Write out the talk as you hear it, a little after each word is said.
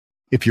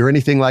If you're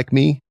anything like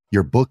me,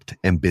 you're booked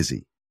and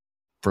busy.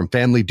 From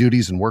family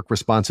duties and work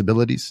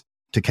responsibilities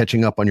to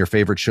catching up on your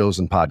favorite shows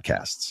and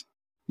podcasts.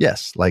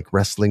 Yes, like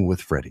Wrestling with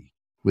Freddie.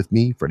 With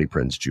me, Freddie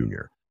Prinze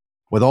Jr.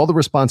 With all the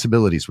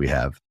responsibilities we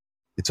have,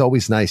 it's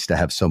always nice to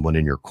have someone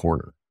in your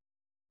corner.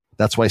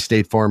 That's why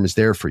State Farm is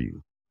there for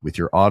you with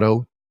your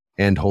auto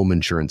and home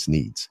insurance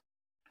needs,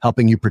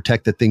 helping you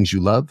protect the things you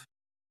love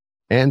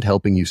and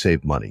helping you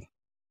save money.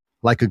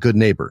 Like a good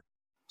neighbor,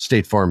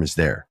 State Farm is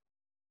there.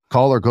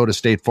 Call or go to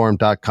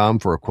statefarm.com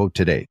for a quote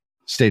today.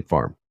 State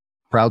Farm,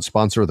 proud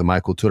sponsor of the My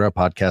Cultura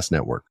Podcast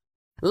Network.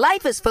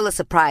 Life is full of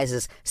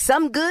surprises,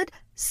 some good,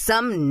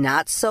 some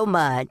not so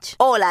much.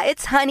 Hola,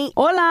 it's Honey.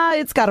 Hola,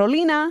 it's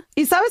Carolina.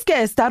 Y sabes que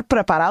estar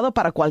preparado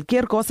para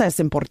cualquier cosa es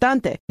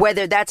importante.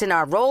 Whether that's in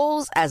our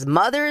roles as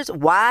mothers,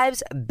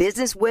 wives,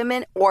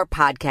 businesswomen, or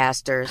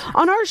podcasters.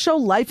 On our show,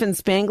 Life in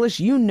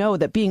Spanglish, you know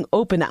that being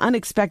open to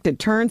unexpected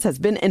turns has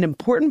been an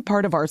important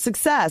part of our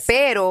success.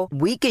 Pero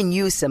we can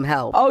use some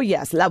help. Oh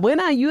yes, la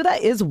buena ayuda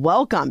is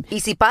welcome. Y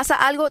si pasa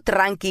algo,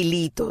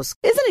 tranquilitos.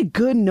 Isn't it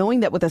good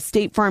knowing that with a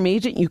State Farm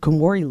agent, you can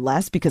worry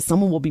less because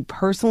someone will be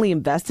personally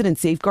invested in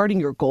safeguarding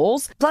your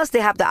goals? Plus,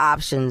 they have the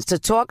options to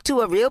talk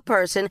to a real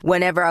person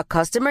whenever a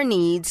customer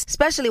needs,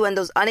 especially when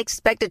those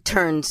unexpected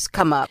turns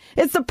come up.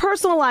 It's the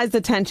personalized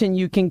attention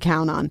you can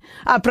count on.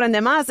 Aprende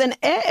más en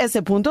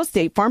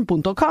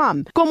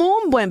es.statefarm.com. Como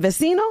un buen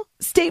vecino,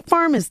 State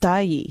Farm está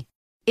ahí.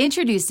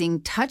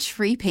 Introducing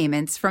touch-free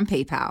payments from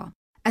PayPal,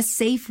 a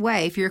safe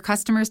way for your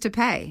customers to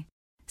pay.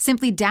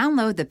 Simply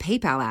download the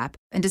PayPal app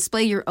and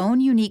display your own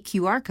unique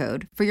QR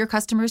code for your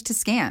customers to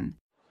scan.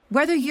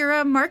 Whether you're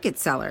a market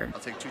seller,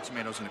 I'll take 2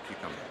 tomatoes and a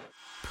cucumber.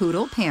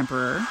 poodle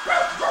pamperer,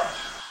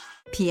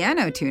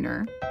 piano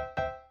tuner,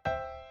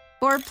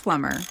 or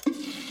plumber.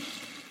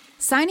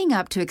 Signing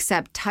up to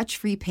accept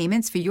touch-free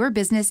payments for your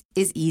business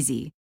is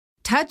easy.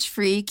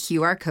 Touch-free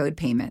QR code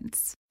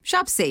payments.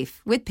 Shop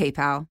safe with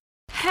PayPal.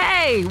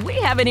 Hey, we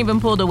haven't even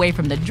pulled away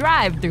from the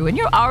drive-thru and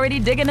you're already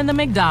digging in the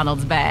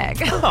McDonald's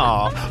bag.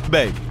 Aw,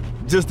 babe,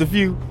 just a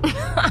few.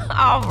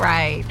 All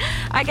right.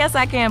 I guess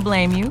I can't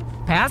blame you.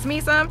 Pass me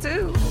some,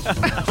 too.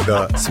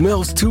 The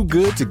smells too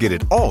good to get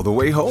it all the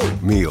way home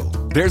meal.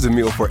 There's a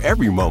meal for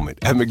every moment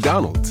at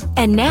McDonald's.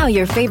 And now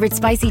your favorite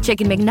spicy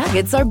chicken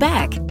McNuggets are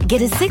back.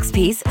 Get a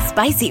 6-piece,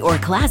 spicy or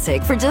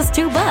classic for just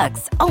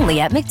 $2,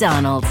 only at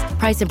McDonald's.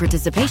 Price and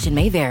participation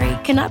may vary.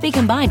 Cannot be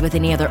combined with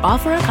any other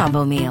offer or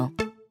combo meal.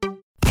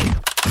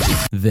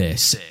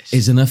 This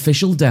is an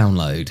official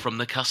download from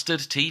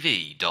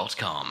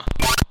thecustardtv.com.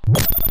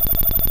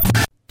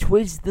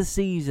 'Twas the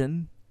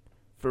season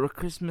for a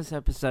Christmas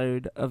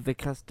episode of the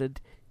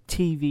Custard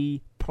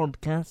TV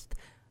podcast.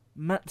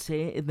 Matt's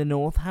here in the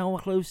north. How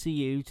close are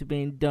you to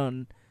being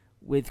done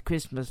with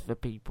Christmas for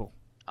people?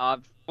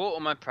 I've bought all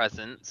my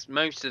presents.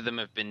 Most of them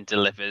have been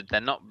delivered. They're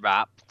not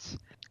wrapped.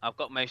 I've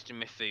got most of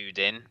my food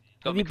in.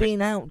 Have you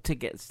been out to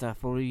get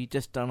stuff, or have you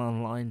just done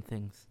online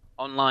things?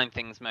 Online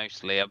things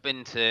mostly. I've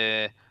been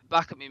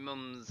back at my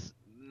mum's,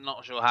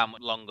 not sure how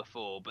much longer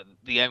for, but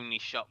the only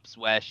shops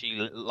where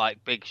she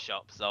like big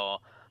shops are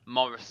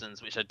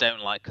Morrison's, which I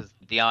don't like because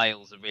the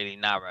aisles are really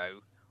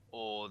narrow,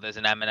 or there's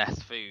an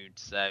M&S food.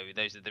 So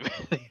those are the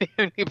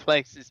only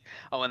places.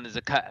 Oh, and there's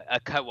a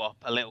co-op,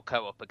 a little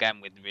co-op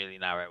again with really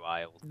narrow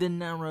aisles. The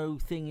narrow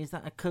thing, is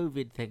that a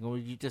COVID thing, or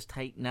do you just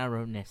hate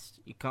narrowness?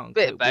 You can't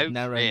Bit of cope both, with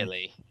narrowness.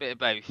 really. Bit of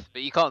both,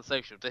 but you can't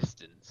social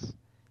distance.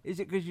 Is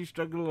it because you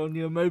struggle on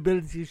your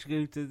mobility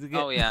scooter to get...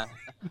 Oh, yeah.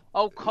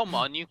 Oh, come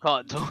on, you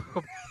can't talk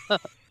about...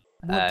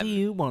 What do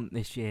you want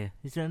this year?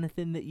 Is there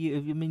anything that you...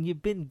 I mean,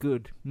 you've been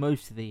good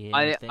most of the year,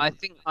 I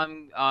think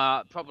I'm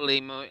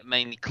probably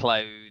mainly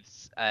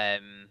clothes,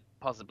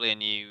 possibly a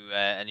new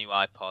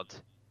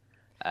iPod.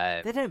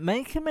 They don't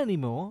make them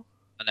anymore.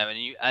 I know,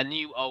 a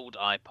new old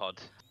iPod,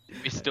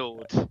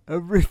 restored. A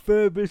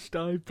refurbished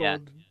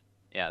iPod.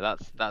 Yeah,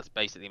 that's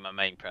basically my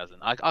main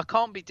present. I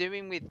can't be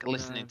doing with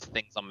listening to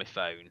things on my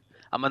phone.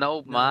 I'm an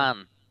old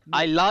man.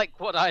 I like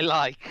what I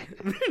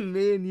like.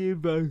 Me and you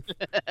both.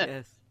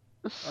 Yes.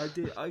 I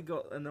did. I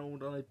got an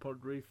old iPod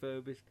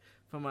refurbished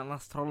for my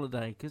last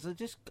holiday because I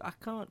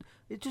can't.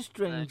 It just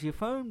drains your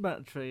phone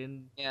battery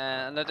and.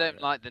 Yeah, and I don't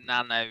like the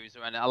nanos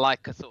or anything. I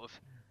like a sort of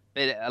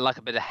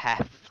a bit of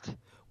heft.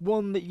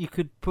 One that you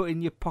could put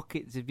in your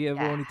pockets if you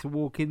ever wanted to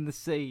walk in the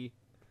sea.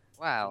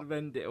 Wow. Sort of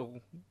end it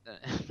all.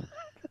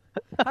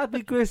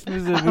 Happy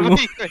Christmas, everyone.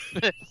 Happy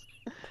Christmas.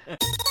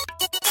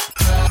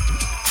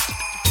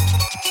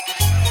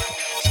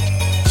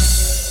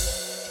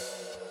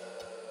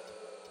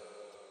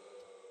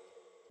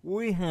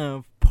 We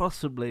have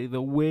possibly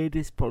the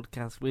weirdest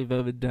podcast we've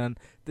ever done.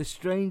 The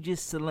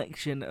strangest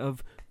selection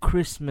of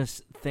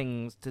Christmas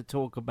things to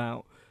talk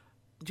about.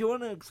 Do you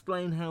want to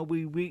explain how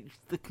we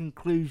reached the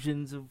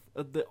conclusions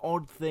of the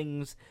odd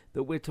things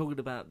that we're talking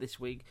about this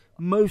week?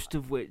 Most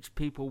of which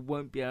people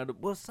won't be able to...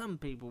 Well, some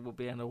people will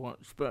be able to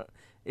watch, but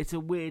it's a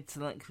weird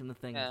selection of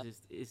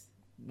things. Yeah. Is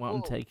what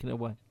I'm taking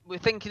away. We're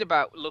thinking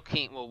about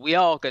we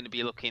are going to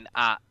be looking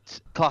at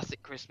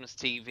classic Christmas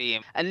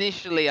TV.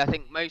 Initially, I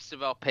think most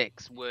of our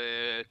picks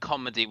were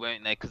comedy,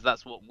 weren't they? Because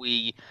that's what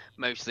we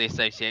mostly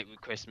associate with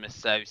Christmas.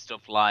 So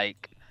stuff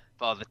like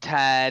Father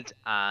Ted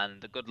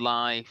and The Good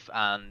Life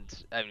and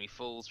Only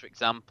Fools, for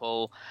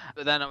example.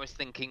 But then I was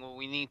thinking, well,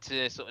 we need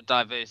to sort of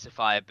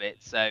diversify a bit.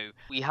 So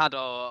we had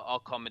our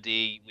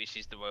comedy, which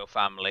is The Royle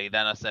Family.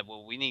 Then I said,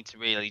 well, we need to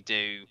really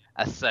do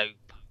a soap,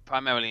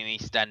 primarily in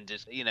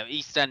EastEnders. You know,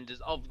 EastEnders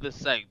of the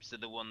soaps are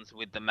the ones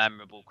with the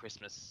memorable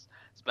Christmas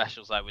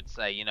specials, I would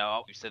say.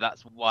 So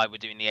that's why we're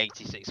doing the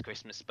 86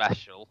 Christmas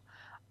special.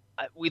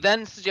 We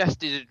then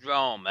suggested a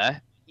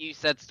drama. You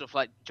said stuff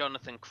like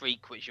Jonathan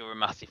Creek, which you're a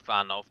massive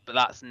fan of, but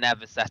that's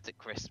never set at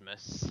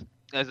Christmas.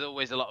 There's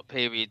always a lot of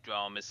period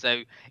dramas.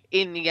 So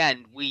in the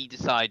end, we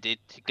decided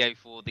to go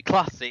for the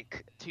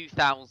classic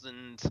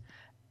 2000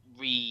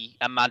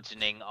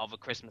 reimagining of A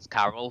Christmas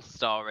Carol,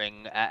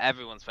 starring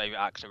everyone's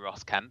favourite actor,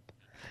 Ross Kemp.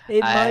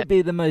 It might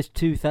be the most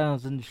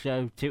 2000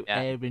 show to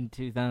air in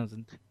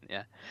 2000.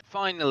 Yeah.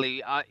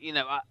 Finally,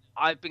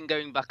 I've been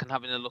going back and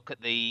having a look at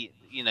the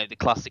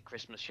classic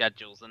Christmas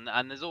schedules,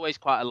 and there's always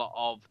quite a lot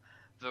of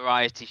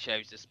variety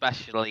shows,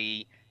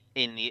 especially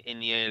in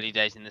the early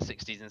days in the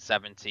 60s and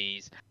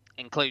 70s,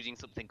 including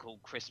something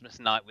called Christmas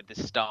Night with the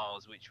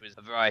Stars, which was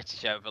a variety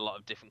show of a lot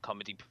of different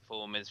comedy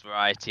performers,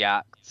 variety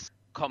acts,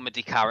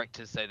 comedy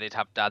characters, so they'd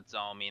have Dad's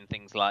Army and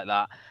things like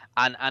that.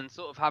 And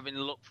sort of having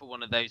a look for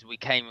one of those, we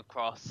came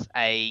across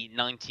a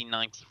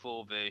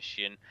 1994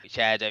 version which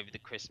aired over the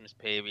Christmas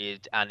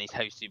period and is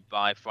hosted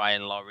by Fry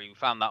and Laurie. We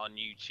found that on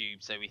YouTube,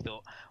 so we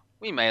thought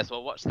we may as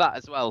well watch that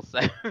as well.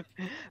 So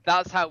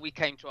that's how we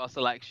came to our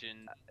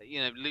selection.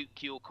 Luke,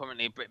 you're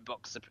currently a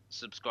BritBox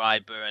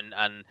subscriber,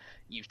 and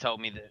you've told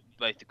me that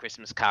both the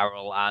Christmas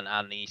Carol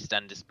and the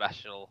EastEnders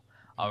special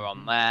are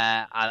on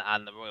there,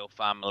 and the Royle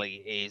Family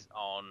is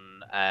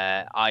on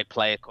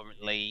iPlayer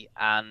currently,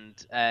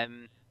 and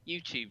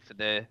YouTube for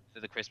the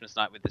Christmas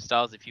Night with the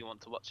Stars if you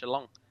want to watch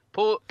along.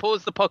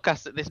 Pause the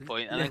podcast at this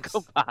point and then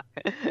come back.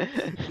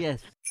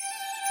 Yes.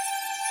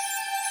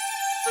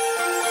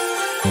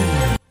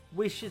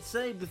 We should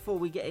say before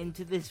we get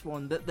into this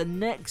one that the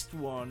next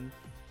one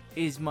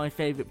is my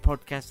favourite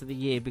podcast of the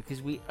year,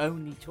 because we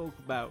only talk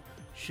about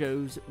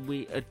shows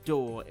we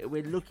adore.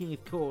 We're looking,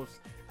 of course,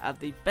 at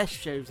the best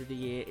shows of the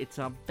year. It's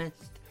our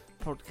best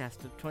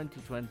podcast of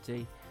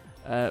 2020.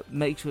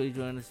 Make sure you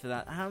join us for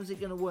that. How's it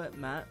going to work,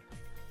 Matt?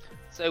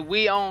 So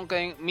me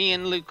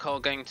and Luke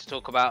are going to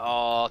talk about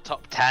our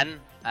top 10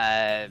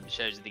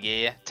 shows of the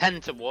year,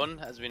 10 to 1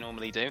 as we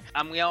normally do,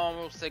 and we are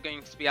also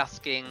going to be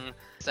asking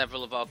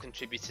several of our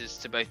contributors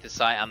to both the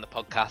site and the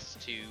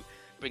podcast to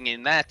bring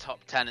in their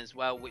top 10 as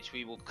well, which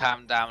we will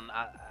count down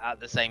at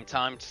the same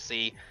time to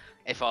see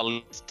if our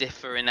lists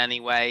differ in any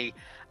way.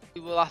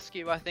 We will ask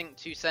you, I think,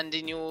 to send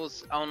in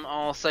yours on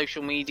our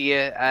social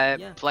media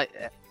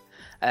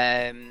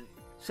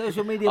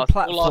social media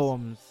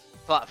platforms.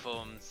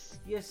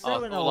 You're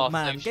so an old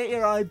man. Get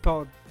your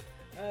iPod.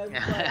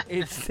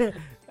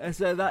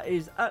 So that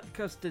is at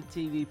Custard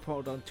TV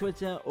Pod on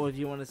Twitter, or if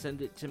you want to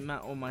send it to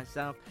Matt or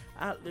myself,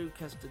 at Luke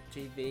Custard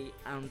TV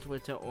on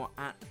Twitter, or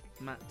at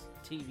Matt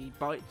TV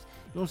Bites.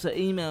 You can also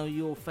email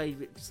your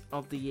favourites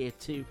of the year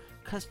to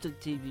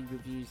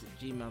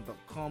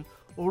custardtvreviews@gmail.com,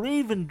 or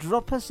even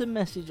drop us a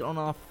message on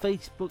our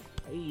Facebook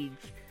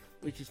page,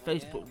 which is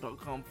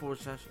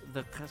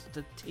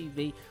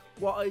facebook.com/thecustardtv.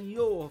 What are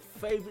your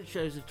favourite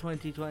shows of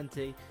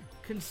 2020,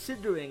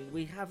 considering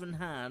we haven't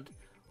had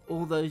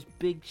all those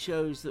big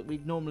shows that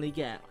we'd normally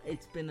get?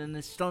 It's been an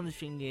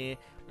astonishing year,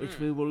 which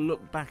we will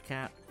look back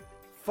at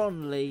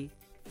fondly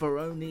for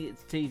only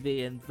its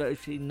TV and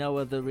virtually no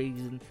other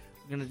reason.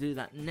 We're going to do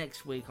that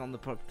next week on the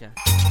podcast.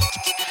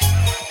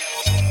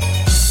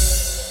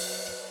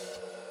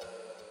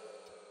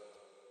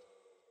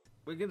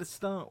 We're going to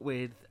start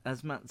with,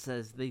 as Matt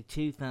says, the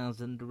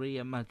 2000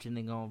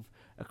 reimagining of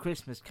A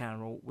Christmas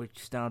Carol, which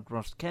starred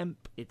Ross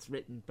Kemp. It's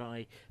written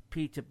by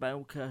Peter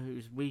Belker,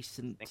 whose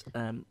recent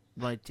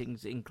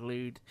writings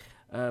include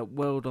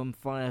World on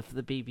Fire for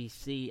the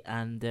BBC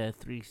and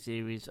 3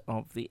 series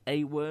of The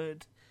A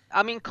Word.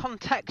 I mean,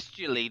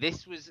 contextually,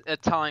 this was a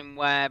time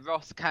where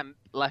Ross Kemp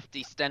left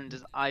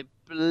EastEnders, I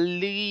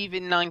believe,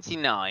 in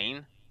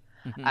 99.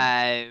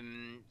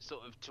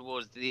 Sort of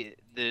towards the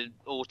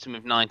autumn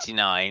of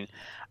 99,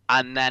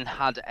 and then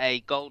had a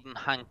golden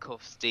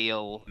handcuffs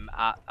deal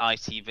at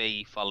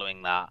ITV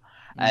following that.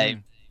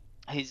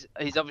 His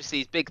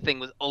big thing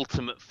was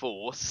Ultimate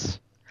Force,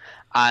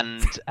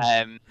 and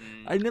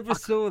I never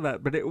saw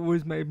that, but it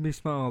always made me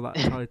smile, that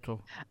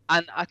title.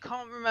 And I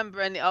can't remember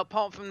any,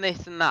 apart from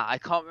this and that, I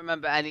can't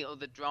remember any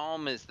other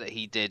dramas that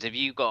he did. Have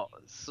you got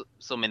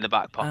some in the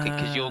back pocket?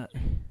 Because you're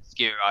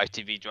obscure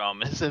ITV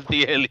dramas of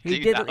the early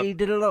 2000s. He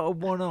did a lot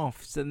of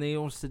one-offs, and he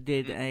also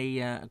did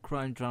a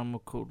crime drama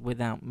called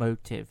Without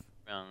Motive.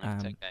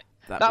 Okay.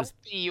 That would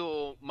be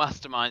your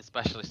mastermind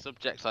specialist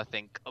subject, I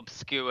think.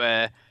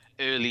 Obscure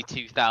early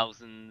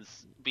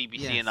 2000s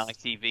BBC and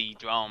ITV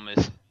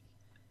dramas.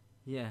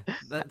 Yeah,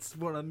 that's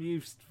what I'm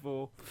used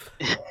for.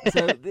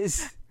 So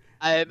this...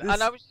 And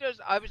I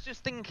was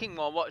just thinking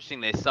while watching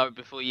this, sorry,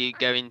 before you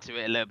go into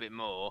it a little bit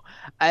more,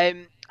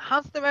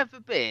 has there ever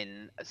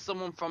been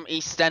someone from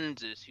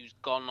EastEnders who's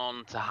gone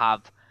on to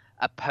have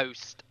a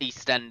post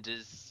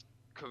EastEnders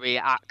career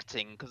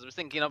acting? Because I was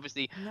thinking,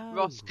 obviously,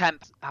 Ross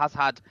Kemp has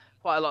had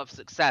quite a lot of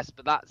success,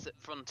 but that's at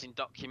fronting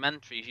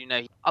documentaries. You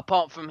know,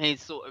 apart from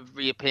his sort of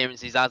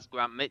reappearances as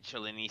Grant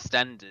Mitchell in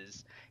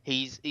EastEnders,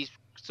 he's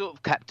sort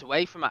of kept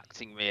away from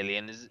acting really,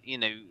 and has, you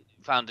know,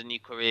 found a new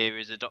career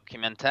as a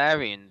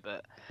documentarian.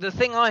 But the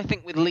thing I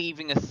think with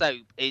leaving a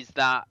soap is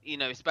that, you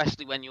know,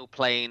 especially when you're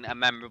playing a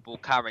memorable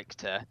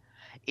character,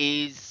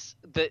 is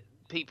that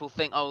people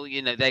think, oh,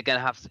 you know, they're going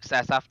to have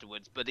success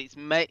afterwards. But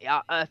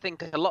I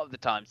think a lot of the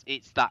times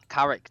it's that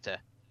character,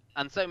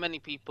 and so many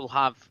people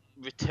have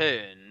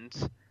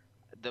returned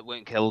that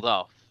weren't killed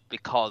off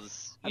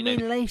because I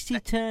mean, Lacey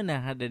Turner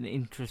had an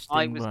interesting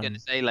I was run. going to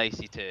say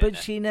Lacey Turner, but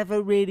she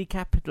never really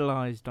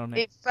capitalised on it.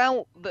 It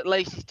felt that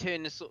Lacey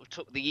Turner sort of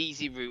took the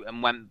easy route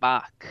and went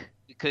back,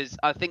 because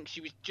I think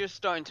she was just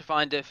starting to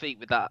find her feet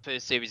with that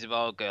first series of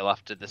Our Girl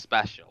after the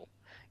special.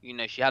 You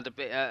know, she had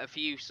a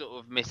few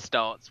sort of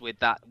misstarts with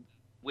that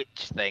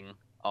witch thing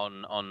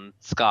on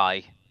Sky.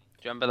 Do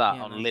you remember that,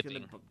 on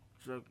Living?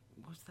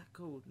 What's that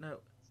called? No.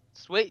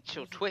 Switch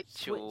or Twitch?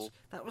 Switch. Or...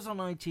 That was on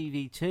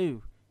ITV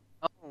too.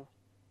 Oh.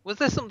 Was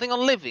there something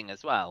on Living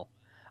as well?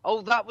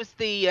 Oh, that was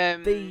the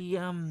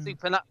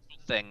supernatural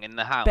thing in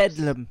the house.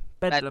 Bedlam.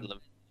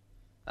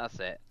 That's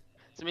it.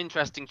 Some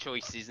interesting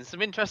choices and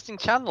some interesting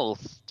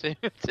channels to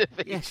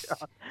feature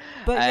on.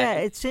 But yeah,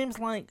 it seems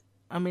like,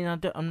 I mean,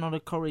 I'm not a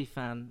Corrie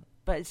fan,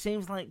 but it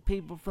seems like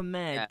people from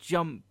there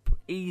jump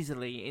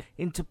easily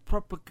into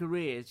proper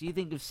careers. You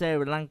think of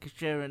Sarah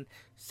Lancashire and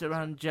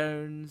Saran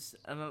Jones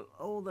and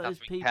all those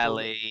Catherine people.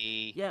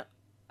 Kelly,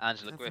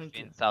 Angela Catherine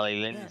Griffin, Sally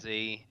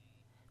Lindsay. Yeah.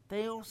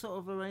 They all sort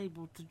of are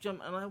able to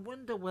jump, and I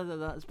wonder whether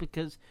that's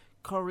because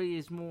Corrie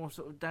is more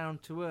sort of down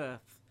to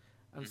earth,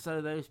 and so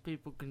those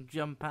people can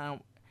jump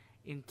out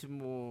into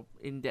more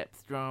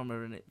in-depth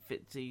drama, and it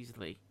fits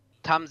easily.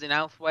 Tamsin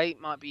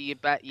Outhwaite might be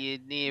your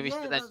nearest,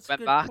 but then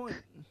went back. Point.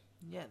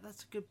 Yeah,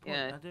 that's a good point.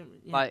 Yeah. I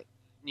don't, like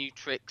New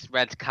Tricks,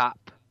 Red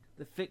Cap,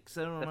 The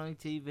Fixer on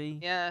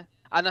ITV. Yeah,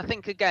 and I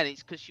think again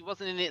it's because she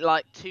wasn't in it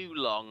like too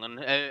long,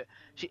 and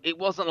it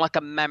wasn't like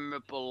a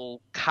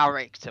memorable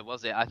character,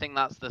 was it? I think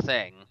that's the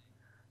thing.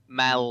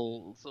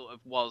 Mel sort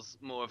of was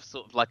more of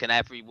sort of like an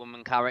every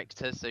woman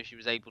character, so she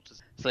was able to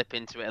slip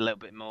into it a little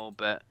bit more.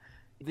 But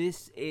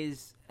this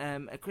is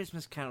A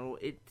Christmas Carol.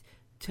 It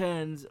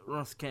turns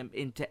Ross Kemp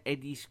into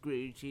Eddie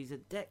Scrooge. He's a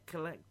debt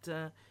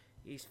collector.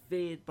 He's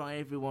feared by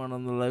everyone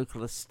on the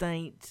local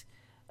estate,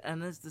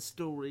 and as the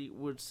story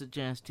would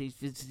suggest, he's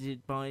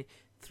visited by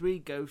 3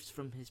 ghosts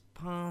from his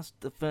past,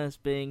 the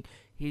first being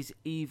his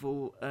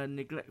evil,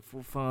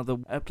 neglectful father,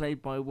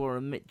 played by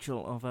Warren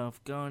Mitchell of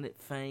Alf Garnett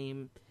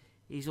fame.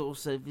 He's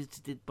also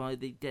visited by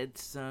the dead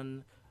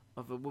son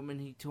of a woman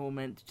he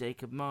torments,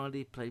 Jacob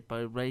Marley, played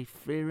by Ray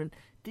Fearon.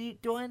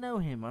 Do I know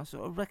him? I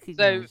sort of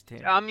recognised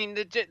him. I mean,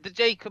 the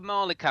Jacob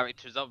Marley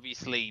character is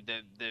obviously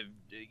the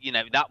you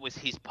know, that was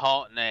his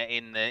partner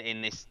in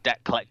this debt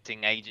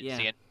collecting agency,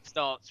 and it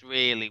starts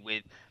really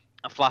with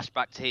a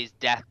flashback to his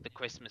death the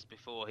Christmas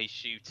before his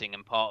shooting,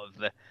 and part of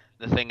the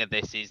thing of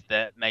this is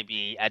that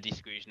maybe Eddie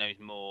Scrooge knows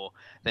more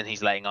than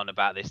he's letting on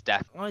about this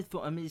death. I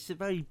mean, it's a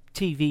very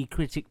TV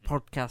critic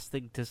podcast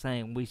thing to say,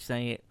 and we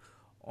say it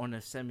on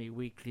a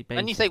semi-weekly basis.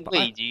 When you say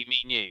we, do you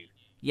mean you?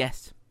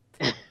 Yes.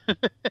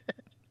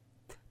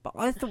 But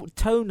I thought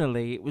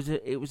tonally it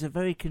was a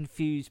very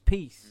confused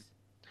piece,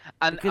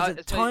 and because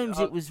at times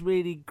it was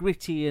really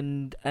gritty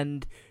and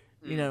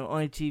you know,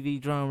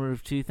 ITV drama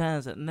of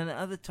 2000, and then at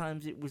other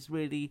times it was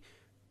really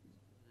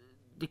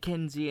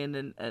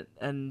Dickensian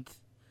and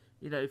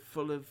you know,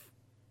 full of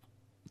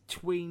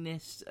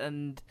tweeness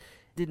and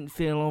didn't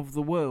feel of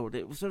the world.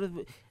 It was sort of,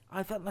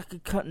 I felt like a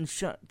cut and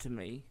shut to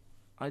me.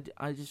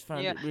 I just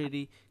found it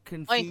really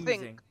confusing. I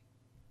think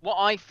what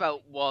I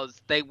felt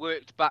was they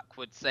worked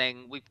backwards,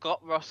 saying, we've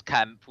got Ross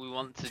Kemp, we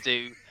want to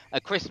do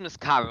A Christmas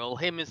Carol,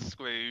 him as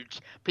Scrooge,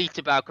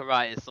 Peter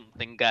Baucheritis,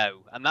 something, go.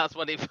 And that's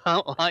what it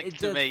felt like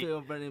to me. It does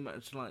feel very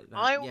much like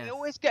that, It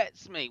always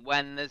gets me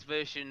when there's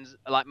versions,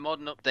 like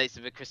modern updates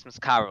of A Christmas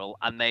Carol,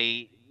 and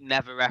they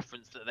never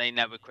reference that they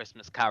know A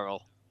Christmas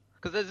Carol.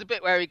 Because there's a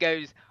bit where he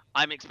goes,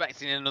 I'm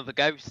expecting another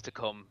ghost to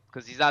come,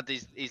 because he's had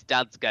his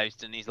dad's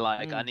ghost, and he's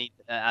like, I need,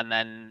 and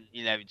then,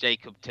 you know,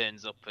 Jacob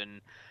turns up,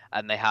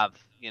 and they have,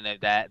 you know,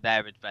 their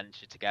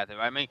adventure together.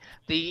 I mean,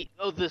 the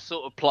other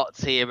sort of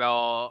plots here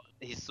are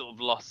his sort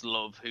of lost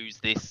love, who's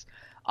this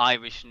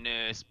Irish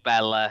nurse,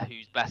 Bella,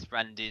 whose best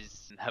friend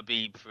is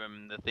Habib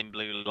from the Thin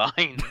Blue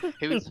Line,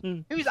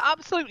 who's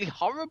absolutely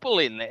horrible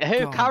in it.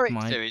 Her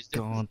character is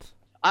just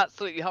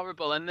absolutely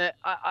horrible, and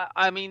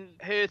I mean,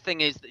 her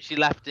thing is that she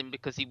left him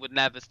because he would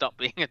never stop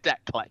being a debt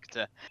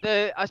collector.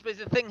 I suppose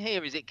the thing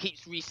here is it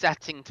keeps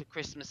resetting to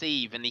Christmas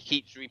Eve, and he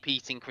keeps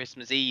repeating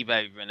Christmas Eve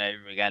over and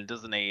over again,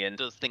 doesn't he? And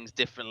does things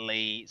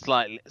differently,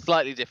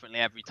 slightly differently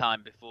every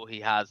time before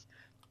he has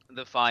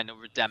the final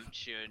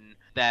redemption.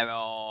 There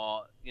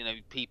are,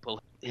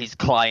 people, his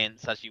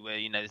clients, as you were,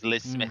 there's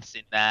Liz Smith's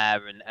in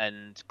there,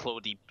 and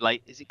Claudie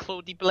Blake. Is it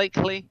Claudie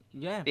Blakely?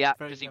 Yeah. The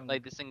actress who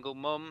played the single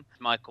mum.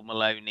 Michael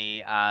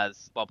Maloney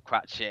as Bob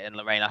Cratchit, and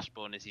Lorraine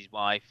Ashbourne as his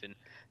wife, and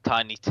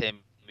Tiny Tim,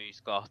 who's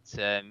got,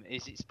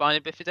 is it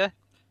Spina Bifida?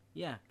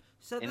 Yeah.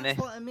 So that's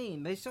what I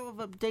mean. They sort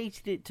of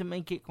updated it to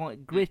make it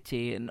quite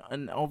gritty and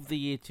of the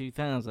year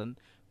 2000,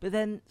 but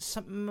then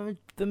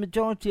the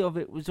majority of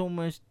it was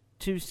almost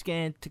too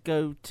scared to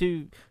go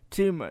too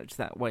much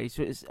that way.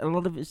 So a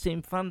lot of it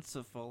seemed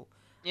fanciful.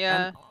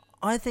 Yeah. And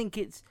I think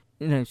it's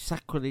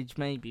sacrilege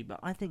maybe,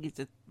 but I think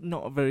it's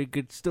not a very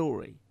good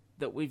story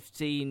that we've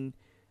seen,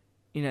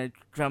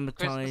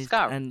 dramatized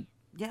and.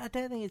 Yeah, I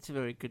don't think it's a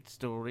very good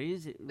story,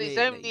 is it? Really? It's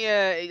only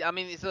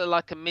it's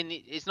like a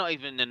mini. It's not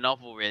even a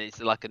novel, really.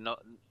 It's like a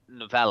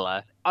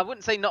novella. I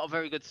wouldn't say not a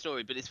very good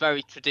story, but it's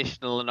very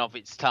traditional and of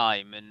its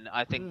time. And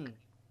I think.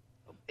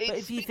 But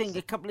if you think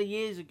a couple of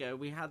years ago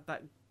we had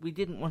that, we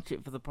didn't watch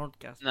it for the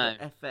podcast. No.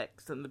 But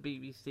FX and the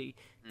BBC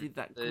did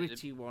that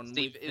gritty one.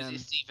 It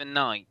was Stephen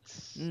Knight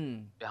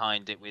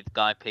behind it with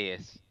Guy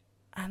Pearce.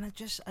 And I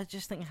just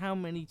think, how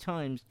many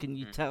times can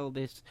you tell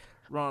this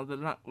rather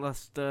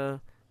lackluster,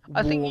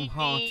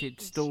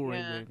 warm-hearted story?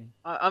 Yeah.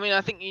 Really.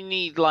 I think you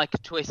need like a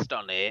twist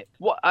on it.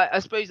 What I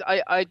suppose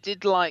I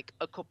did like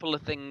a couple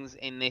of things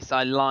in this.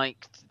 I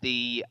liked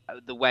the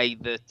way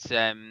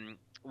that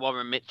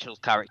Warren Mitchell's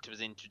character was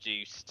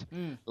introduced,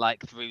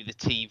 like through the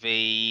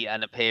TV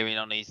and appearing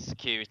on his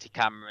security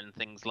camera and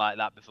things like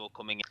that before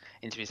coming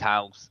into his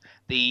house.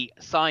 The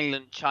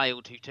silent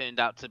child who turned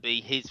out to be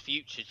his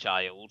future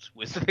child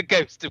was the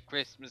ghost of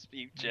Christmas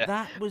Future.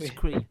 That was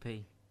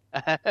creepy.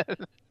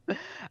 But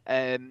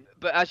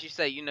as you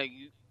say,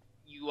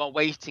 you are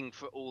waiting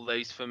for all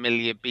those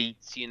familiar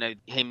beats.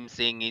 Him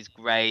seeing his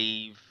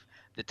grave,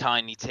 the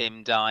Tiny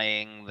Tim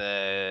dying,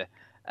 the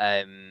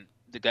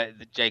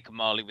Jacob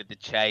Marley with the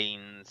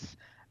chains.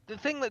 The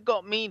thing that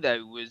got me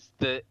though was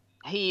that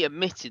he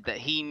admitted that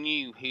he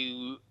knew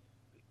who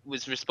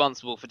was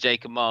responsible for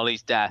Jacob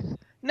Marley's death.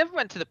 He never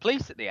went to the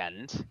police at the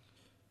end.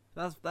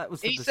 That was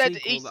the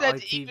sequel that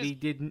ITV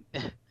didn't.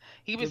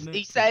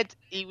 He said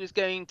he was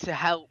going to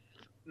help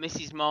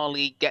Mrs.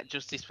 Marley get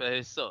justice for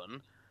her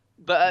son,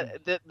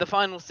 but the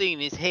final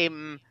scene is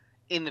him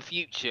in the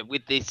future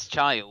with this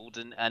child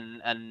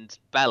and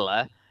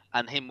Bella,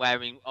 and him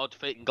wearing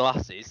odd-fitting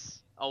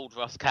glasses, old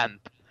Ross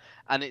Kemp,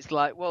 and it's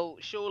like, well,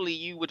 surely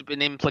you would have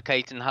been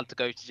implicated and had to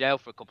go to jail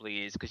for a couple of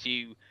years because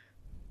you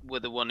were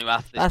the one who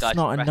asked this guy to arrest him.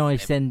 That's not a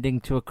nice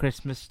ending to a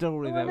Christmas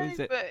story, though, is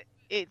it? But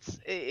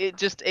it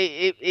just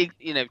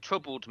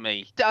troubled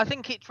me. I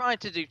think it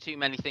tried to do too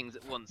many things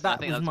at once. That I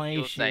think was that's my what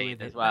you're issue saying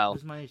with it. as well. That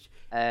was my issue.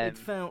 It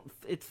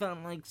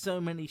felt like so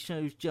many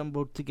shows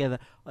jumbled together.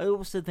 I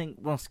also think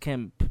Ross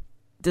Kemp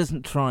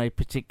doesn't try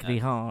particularly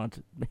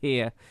hard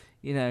here.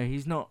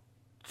 He's not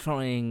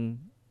trying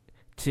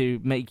to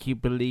make you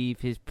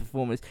believe his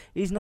performance.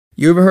 He's not.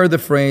 You ever heard the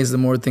phrase, the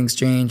more things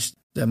change,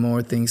 the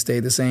more things stay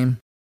the same?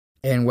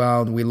 And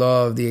while we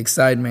love the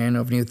excitement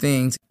of new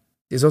things,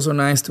 it's also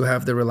nice to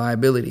have the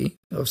reliability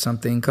of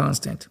something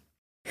constant.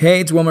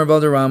 Hey, it's Wilmer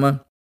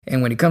Valderrama,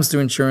 and when it comes to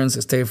insurance,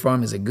 State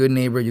Farm is a good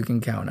neighbor you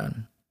can count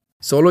on.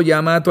 Solo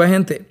llama a tu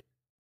agente.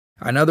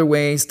 Another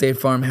way State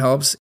Farm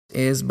helps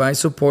is by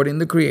supporting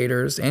the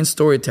creators and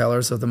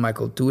storytellers of the My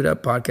Cultura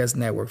Podcast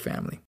Network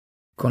family.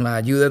 Con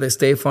la ayuda de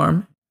State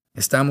Farm,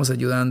 estamos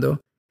ayudando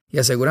y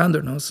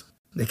asegurándonos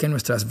de que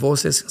nuestras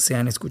voces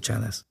sean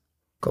escuchadas.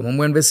 Como un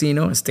buen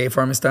vecino, State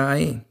Farm está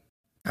ahí.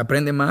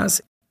 Aprende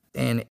más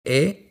en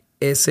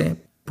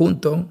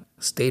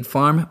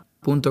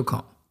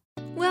es.statefarm.com.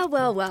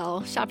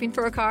 Well, shopping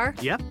for a car?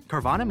 Yep,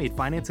 Carvana made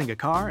financing a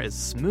car as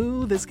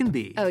smooth as can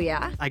be. Oh,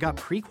 yeah? I got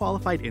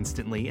pre-qualified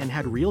instantly and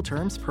had real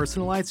terms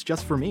personalized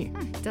just for me.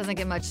 Doesn't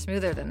get much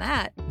smoother than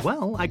that.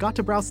 Well, I got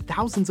to browse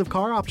thousands of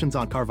car options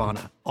on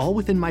Carvana, all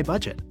within my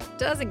budget.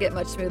 Doesn't get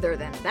much smoother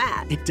than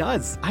that. It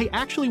does. I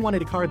actually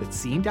wanted a car that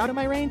seemed out of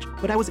my range,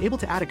 but I was able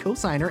to add a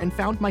cosigner and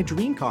found my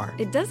dream car.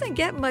 It doesn't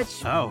get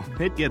much... Oh,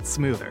 it gets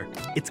smoother.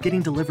 It's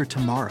getting delivered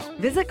tomorrow.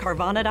 Visit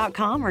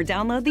Carvana.com or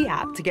download the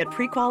app to get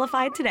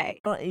pre-qualified today.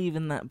 Not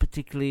even that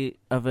particularly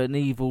of an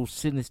evil,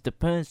 sinister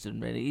person,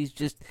 really.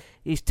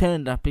 He's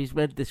turned up, he's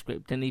read the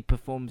script, and he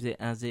performs it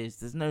as is.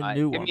 There's no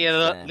nuance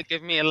there.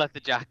 Give me a leather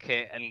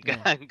jacket and go.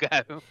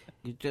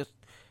 You're just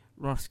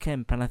Ross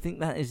Kemp, and I think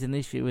that is an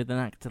issue with an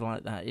actor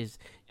like that, is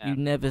you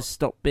never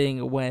stop being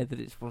aware that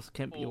it's Ross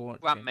Kemp you're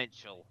watching. Grant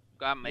Mitchell.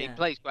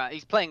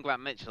 He's playing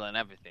Grant Mitchell and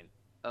everything.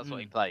 That's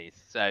what he plays.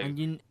 So,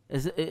 and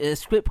a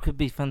script could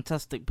be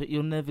fantastic, but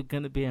you're never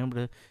going to be able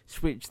to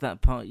switch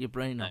that part of your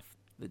brain off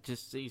that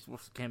just sees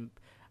Ross Kemp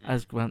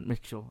as Grant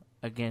Mitchell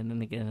again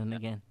and again and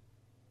again.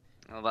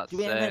 Well, do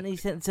we have any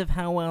sense of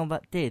how well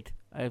that did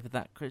over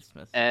that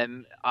Christmas?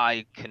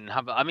 I can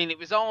have. I mean, it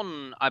was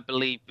on, I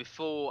believe,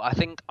 before. I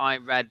think I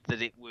read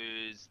that it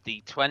was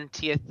the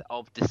 20th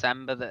of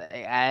December that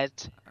it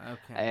aired.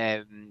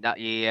 Okay. That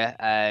year,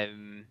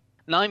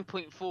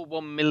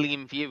 9.41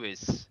 million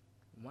viewers.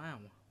 Wow.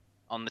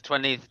 on the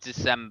 20th of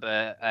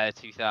December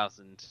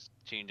 2000.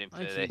 Tuned in for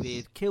ITV this.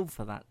 would kill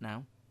for that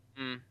now.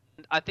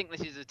 I think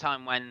this is a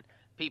time when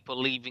people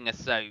leaving a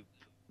soap,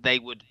 they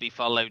would be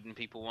followed and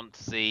people want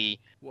to see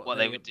what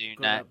they would do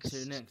next.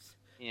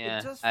 Yeah.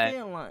 It does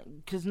feel like,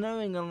 because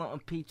knowing a lot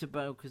of Peter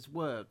Boker's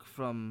work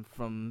from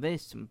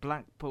this and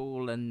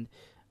Blackpool, and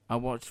I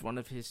watched one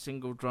of his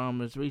single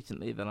dramas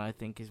recently that I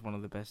think is one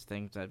of the best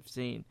things I've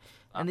seen.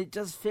 And it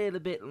does feel a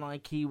bit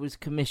like he was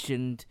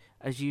commissioned,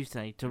 as you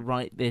say, to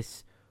write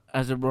this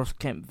as a Ross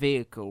Kemp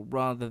vehicle,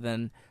 rather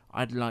than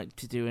I'd like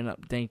to do an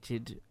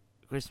updated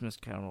Christmas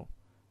Carol,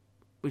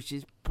 which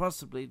is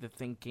possibly the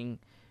thinking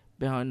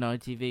behind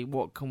ITV.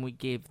 What can we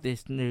give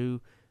this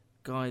new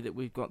guy that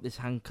we've got this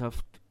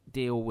handcuffed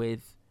deal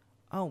with?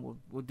 Oh,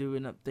 we'll do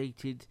an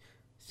updated,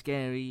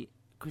 scary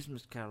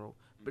Christmas Carol.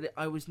 But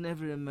I was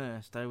never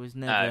immersed. I was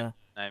never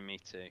no, me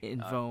too.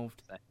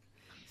 Involved.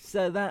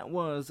 So that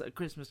was A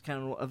Christmas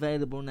Carol,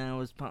 available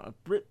now as part of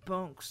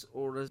BritBox,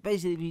 or as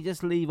basically if you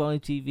just leave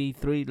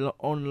ITV3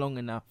 on long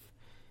enough,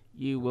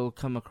 you will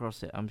come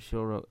across it, I'm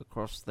sure,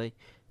 across the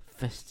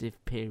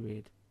festive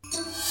period.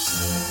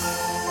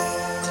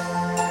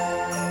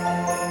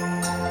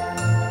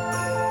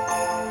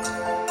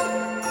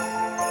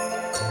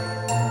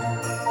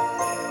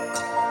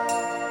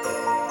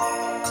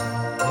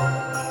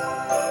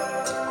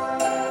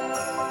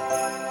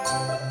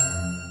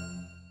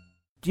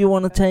 Do you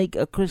want to take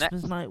A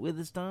Christmas Night with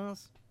the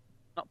Stars?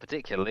 Not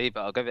particularly,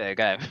 but I'll give it a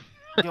go.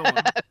 Go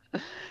on.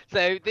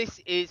 So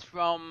this is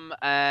from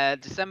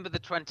December the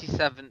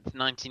 27th,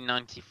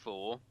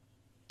 1994.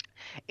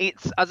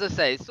 It's, as I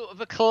say, it's sort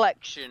of a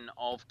collection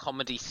of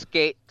comedy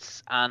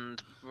skits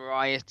and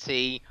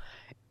variety.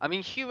 I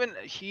mean,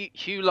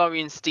 Hugh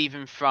Laurie and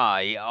Stephen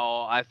Fry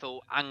I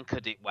thought,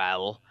 anchored it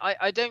well.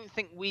 I don't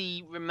think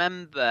we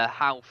remember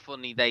how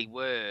funny they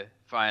were,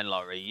 Fry and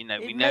Laurie. You know,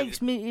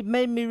 It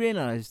made me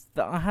realise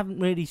that I haven't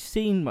really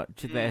seen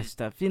much of their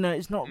stuff. You know,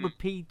 it's not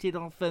repeated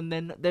often.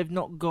 They've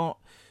not got,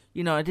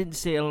 you know, I didn't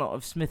see a lot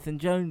of Smith and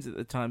Jones at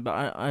the time,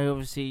 but I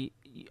obviously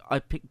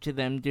picture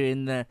them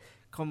doing their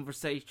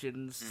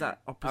conversations sat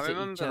opposite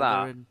each other.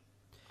 That. And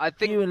I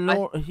think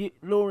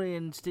Laurie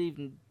and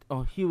Stephen.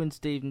 Or Hugh and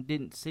Stephen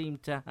didn't seem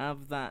to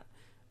have that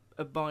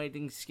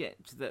abiding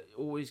sketch that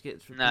always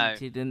gets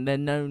repeated and they're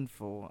known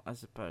for, I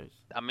suppose.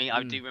 I mean,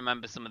 I do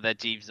remember some of their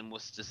Jeeves and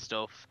Wooster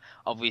stuff.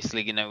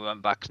 Obviously, you know, we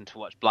went back to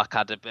watch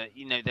Blackadder, but,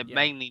 you know, they're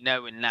mainly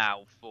known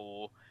now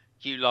for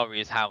Hugh Laurie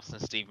as House and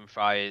Stephen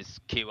Fry as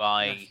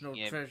QI.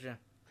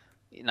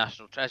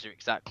 National Treasure,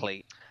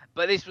 exactly.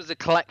 But this was a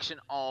collection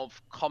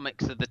of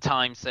comics of the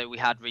time, so we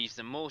had Reeves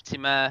and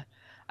Mortimer,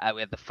 we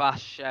had The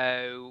Fast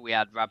Show, we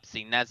had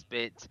Rabsy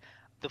Nesbitt,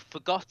 the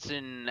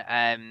forgotten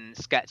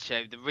sketch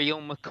show, The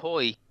Real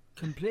McCoy.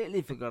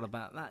 Completely forgot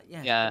about that,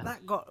 yeah.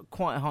 That got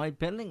quite high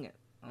billing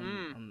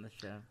on the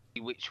show.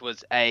 Which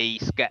was a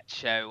sketch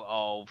show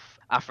of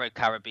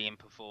Afro-Caribbean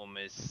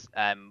performers,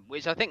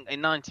 which I think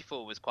in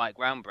 94 was quite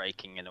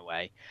groundbreaking in a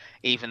way,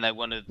 even though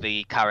one of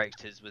the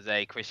characters was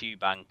a Chris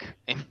Eubank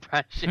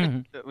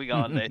impression that we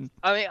got on this.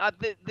 I mean,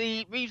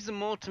 the Reeves and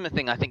Mortimer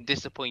thing, I think,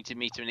 disappointed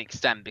me to an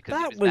extent because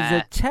that it was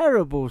a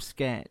terrible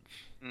sketch.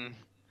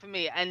 For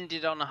me, it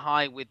ended on a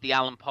high with the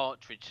Alan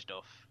Partridge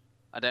stuff.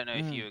 I don't know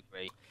if you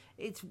agree.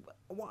 It's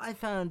what I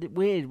found it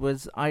weird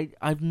was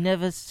I've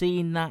never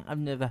seen that. I've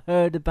never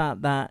heard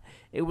about that.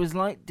 It was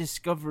like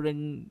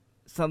discovering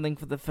something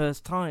for the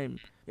first time.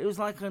 It was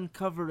like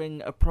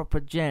uncovering a proper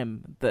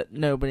gem that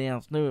nobody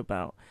else knew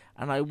about.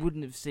 And I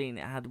wouldn't have seen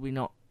it had we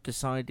not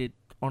decided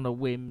on a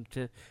whim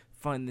to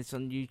find this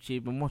on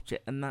YouTube and watch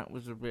it. And that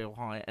was a real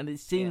high. And it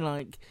seemed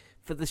like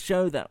for the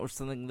show that was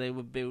something they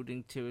were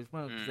building to as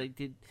well, because they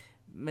did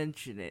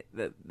mention it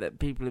that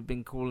people have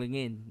been calling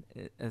in,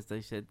 as they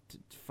said,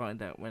 to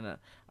find out when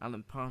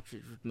Alan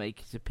Partridge would make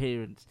his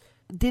appearance.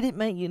 Did it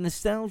make you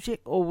nostalgic,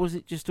 or was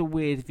it just a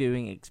weird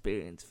viewing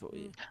experience for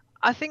you?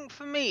 I think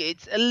for me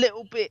it's a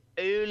little bit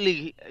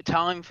early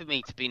time for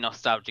me to be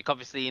nostalgic.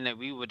 Obviously, you know,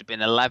 we would have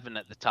been 11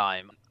 at the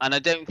time, and I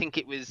don't think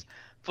it was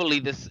fully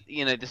the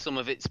sum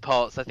of its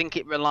parts. I think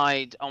it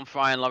relied on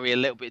Fry and Laurie a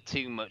little bit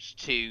too much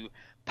to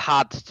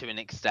pad to an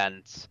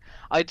extent.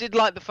 I did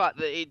like the fact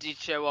that it did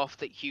show off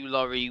that Hugh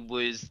Laurie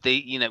was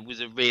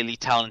a really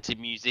talented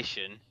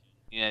musician.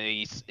 You know,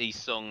 he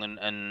sung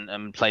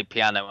and played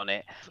piano on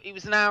it. It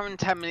was an hour and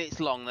 10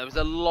 minutes long. There was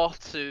a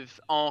lot of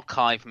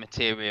archive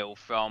material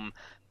from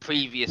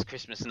previous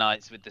Christmas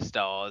nights with the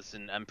Stars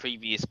and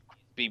previous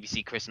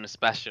BBC Christmas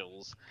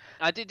specials.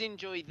 I did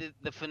enjoy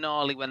the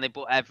finale when they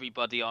brought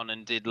everybody on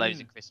and did loads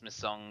of Christmas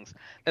songs.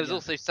 There was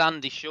also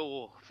Sandy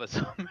Shaw for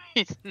some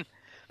reason.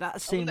 That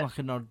seemed like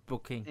an odd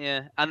booking.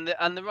 Yeah, and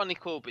the Ronnie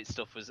Corbett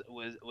stuff was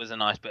a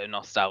nice bit of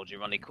nostalgia.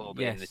 Ronnie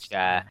Corbett in the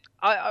chair.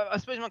 I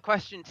suppose my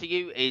question to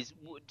you is: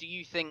 do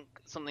you think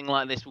something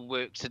like this will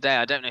work today?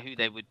 I don't know who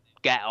they would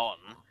get on.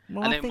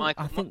 Well,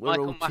 I think we're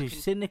all too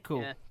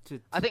cynical. Yeah.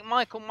 I think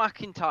Michael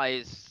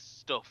McIntyre's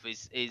stuff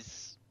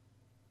is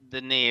the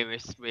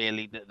nearest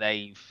really that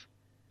they've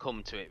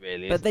come to it.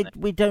 Really, but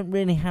we don't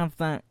really have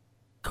that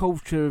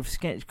culture of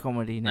sketch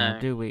comedy now,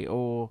 do we?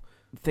 Or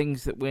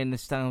things that we're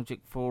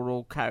nostalgic for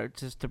or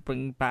characters to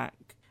bring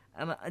back.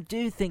 And I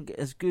do think,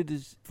 as good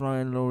as Fry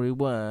and Laurie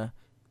were,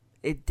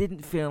 it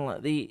didn't feel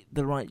like the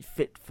right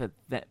fit for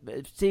that.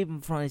 But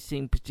Stephen Fry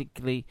seemed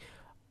particularly,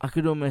 I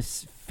could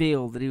almost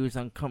feel that he was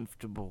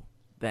uncomfortable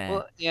there.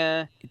 Well,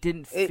 yeah. It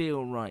didn't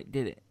feel right,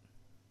 did it?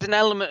 There's an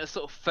element of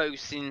sort of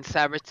faux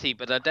sincerity,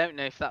 but I don't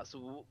know if that's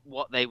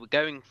what they were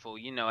going for.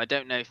 You know, I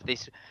don't know if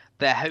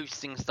their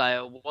hosting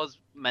style was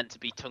meant to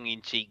be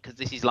tongue-in-cheek, because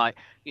this is like,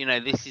 you know,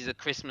 this is a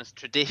Christmas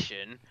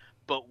tradition,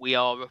 but we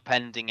are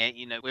upending it.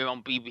 You know, we're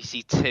on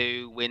BBC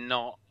Two, we're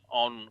not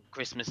on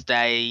Christmas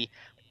Day.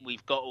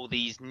 We've got all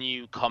these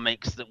new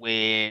comics that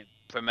we're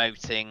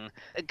promoting.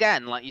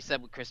 Again, like you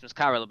said with Christmas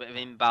Carol, a bit of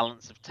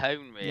imbalance of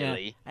tone,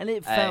 really. Yeah. And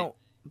it felt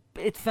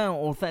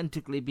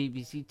authentically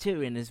BBC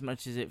Two in as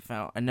much as it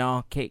felt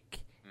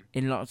anarchic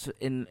in lots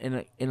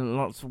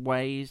of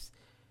ways.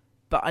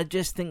 But I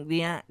just think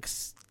the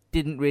acts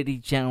didn't really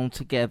gel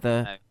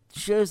together. No.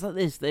 Shows like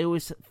this, they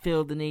always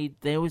feel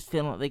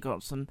like they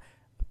got some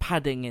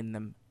padding in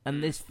them.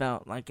 And this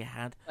felt like it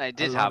had a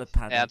lot of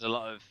padding. It had a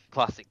lot of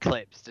classic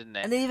clips, didn't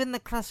it? And even the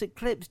classic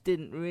clips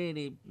didn't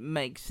really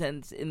make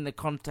sense in the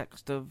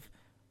context of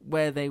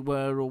where they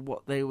were or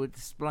what they were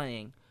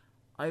displaying.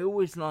 I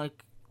always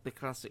like the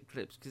classic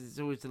clips because it's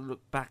always a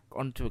look back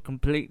onto a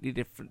completely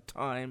different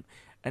time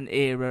and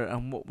era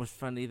and what was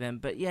funny then.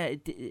 But yeah,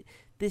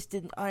 this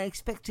didn't. I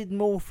expected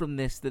more from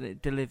this than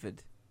it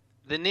delivered.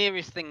 The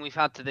nearest thing we've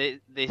had to this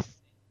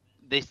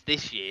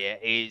year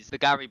is the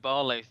Gary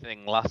Barlow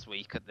thing last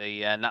week at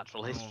the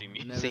Natural History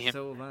Museum. Never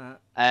saw that.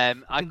 I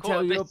can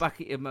tell you're back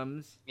at your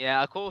mum's.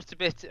 Yeah, I caught a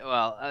bit.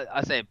 Well,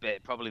 I say a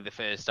bit, probably the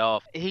first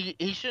half. He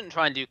shouldn't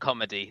try and do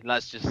comedy.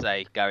 Let's just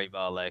say Gary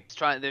Barlow.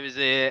 There was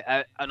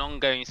an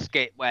ongoing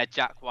skit where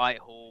Jack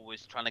Whitehall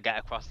was trying to get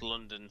across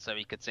London so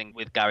he could sing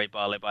with Gary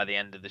Barlow by the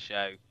end of the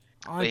show.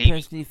 I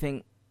personally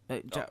think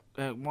Jack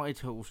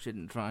Whitehall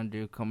shouldn't try and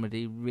do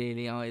comedy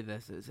really either.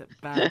 So it's a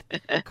bad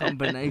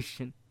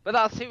combination. But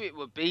that's who it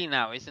would be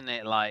now, isn't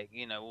it? Like,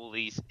 you know, all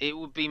these... It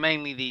would be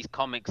mainly these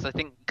comics. I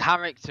think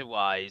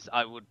character-wise,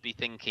 I would be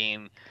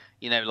thinking,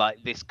 you know,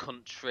 like This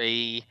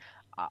Country.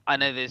 I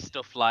know there's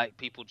stuff like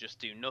People Just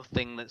Do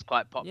Nothing that's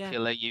quite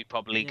popular. Yeah. You'd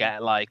probably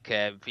get, like,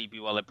 Phoebe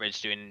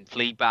Waller-Bridge doing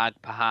Fleabag,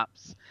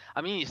 perhaps. I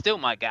mean, you still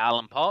might get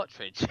Alan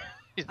Partridge.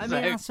 I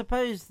mean, I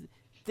suppose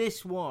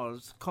this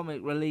was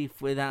comic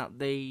relief without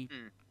the...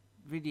 the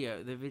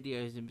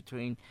videos in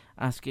between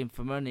asking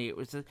for money. It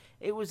was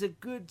a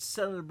good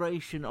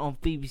celebration of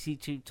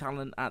BBC Two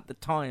talent at the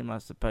time, I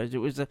suppose. It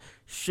was a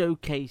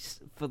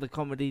showcase for the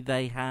comedy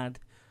they had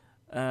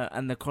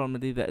and the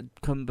comedy that had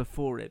come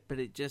before it, but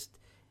it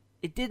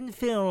didn't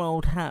feel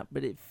old hat,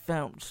 but it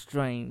felt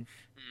strange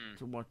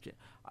to watch it.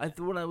 I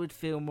thought I would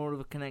feel more of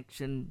a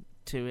connection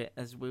to it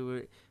as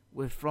we're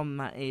from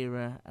that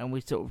era and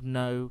we sort of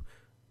know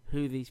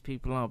who these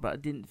people are, but I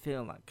didn't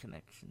feel that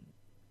connection.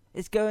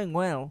 It's going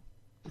well.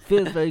 It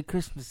feels very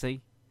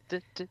Christmassy. I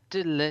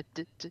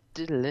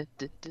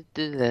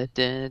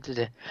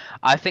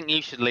think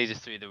you should lead us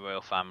through the Royle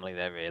Family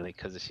there, really,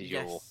 because this is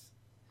your...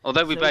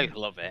 Although we both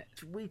love it.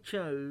 We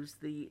chose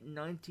the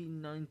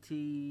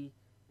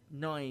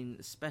 1999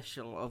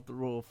 special of the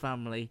Royle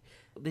Family.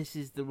 This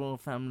is the Royle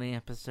Family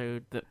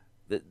episode that...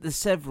 There's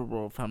several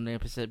Royle Family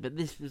episodes, but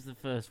this was the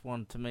first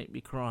one to make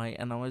me cry,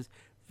 and I was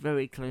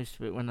very close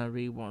to it when I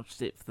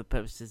rewatched it for the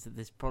purposes of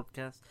this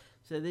podcast.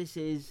 So this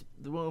is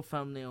the Royle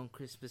Family on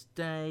Christmas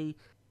Day.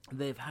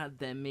 They've had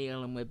their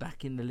meal and we're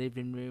back in the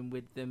living room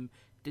with them.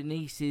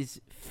 Denise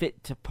is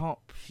fit to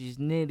pop. She's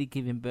nearly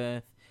giving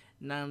birth.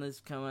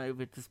 Nana's come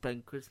over to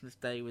spend Christmas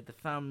Day with the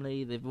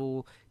family. They've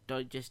all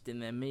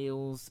digesting their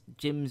meals.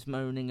 Jim's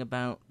moaning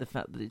about the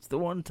fact that it's the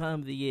one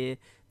time of the year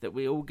that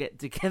we all get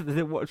together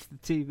to watch the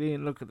TV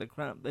and look at the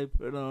crap they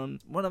put on.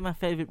 One of my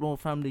favourite Royle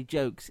Family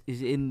jokes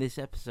is in this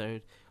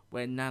episode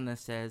where Nana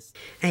says,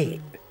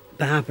 "Hey,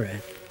 Barbara,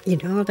 you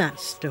know that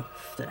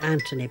stuff that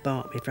Anthony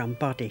bought me from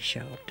Body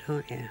Shop,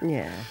 don't you?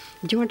 Yeah.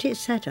 Do you want it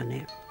said on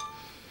it?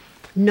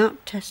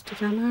 Not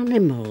tested on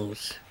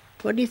animals.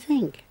 What do you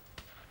think?"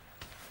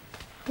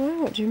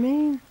 Well, what do you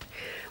mean?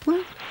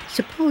 Well,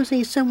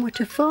 supposing someone were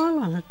to fall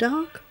on a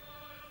dog.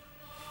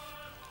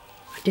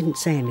 I didn't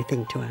say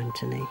anything to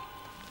Anthony.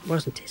 It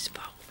wasn't his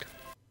fault.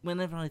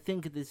 Whenever I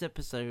think of this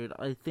episode,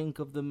 I think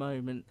of the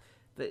moment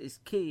that is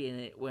key in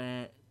it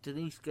where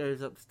Denise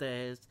goes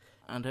upstairs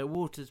and her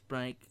waters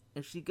break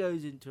and she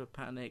goes into a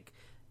panic.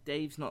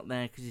 Dave's not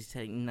there because he's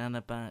taking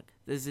Nana back.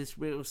 There's this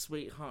real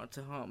sweet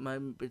heart-to-heart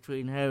moment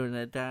between her and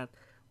her dad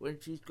when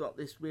she's got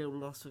this real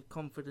loss of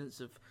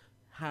confidence of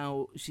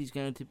how she's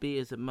going to be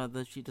as a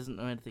mother. She doesn't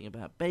know anything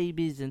about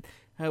babies and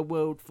her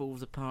world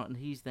falls apart and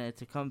he's there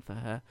to comfort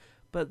her.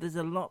 But there's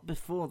a lot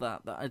before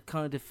that I'd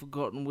kind of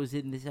forgotten was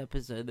in this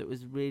episode that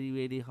was really,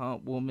 really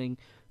heartwarming,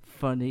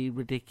 funny,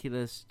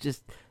 ridiculous,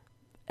 just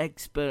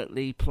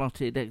expertly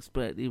plotted,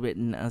 expertly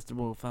written, as the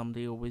Royle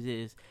Family always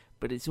is.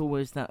 But it's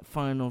always that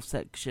final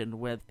section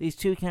where these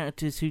two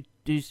characters who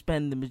do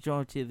spend the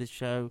majority of the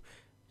show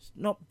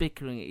not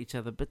bickering at each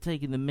other, but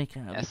taking the mick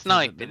out of each other.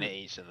 Sniping at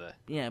each other.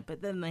 Yeah,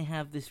 but then they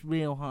have this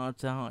real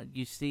heart-to-heart.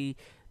 You see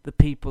the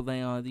people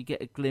they are. You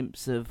get a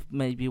glimpse of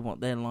maybe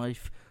what their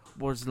life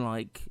was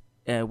like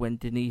when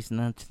Denise and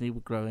Anthony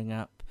were growing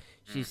up.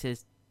 She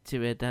says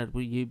to her dad,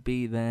 "Will you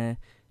be there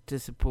to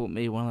support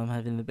me while I'm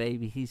having the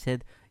baby?" He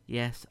said,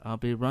 "Yes, I'll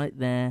be right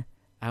there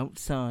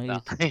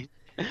outside."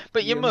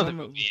 But your mother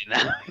will be in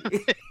that.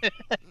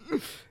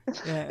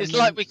 It's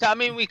like we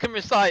can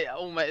recite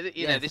almost.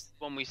 You know, this is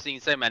one we've seen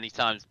so many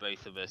times,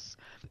 both of us.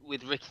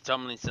 With Ricky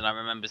Tomlinson, I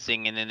remember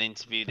seeing in an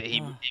interview that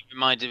it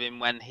reminded him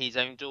when his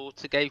own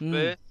daughter gave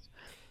birth.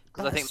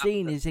 That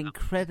scene is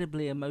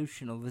incredibly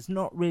emotional. There's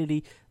not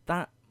really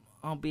that.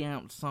 I'll be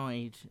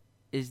outside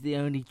is the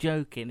only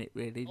joke in it,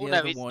 really. The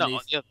other it's one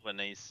not. is... The other one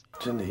is.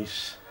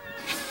 Denise.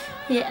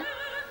 Yeah.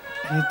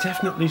 Are you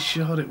definitely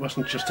sure it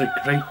wasn't just a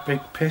great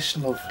big piss,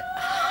 love?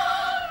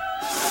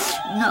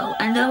 No,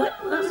 I know it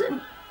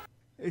wasn't.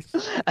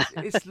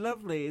 It's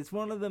lovely. It's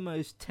one of the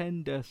most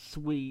tender,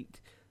 sweet,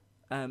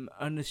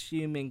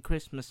 unassuming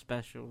Christmas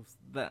specials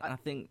that I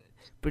think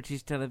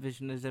British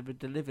television has ever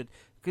delivered.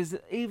 Because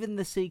even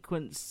the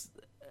sequence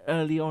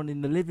early on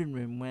in the living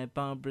room where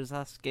Barbara's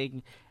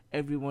asking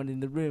everyone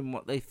in the room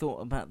what they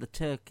thought about the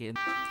turkey.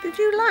 Did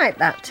you like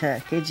that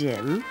turkey,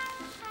 Jim?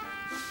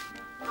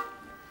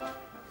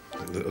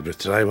 A little bit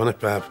dry, wasn't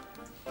it, Bab?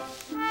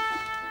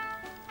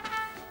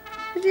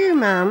 Did you,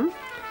 Mum?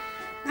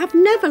 I've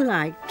never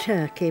liked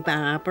turkey,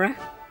 Barbara.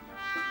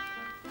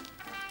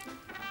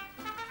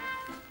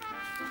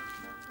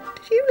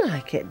 Did you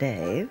like it,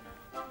 Dave?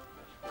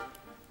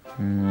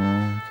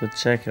 Could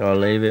take it or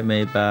leave it,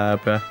 me,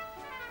 Barbara.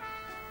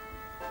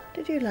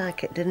 Did you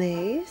like it,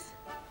 Denise?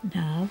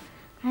 No,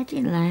 I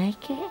didn't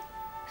like it.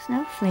 There's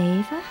no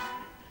flavour.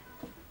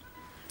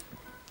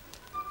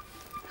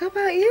 How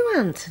about you,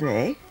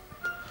 Anthony?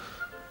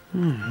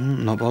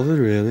 Not bothered,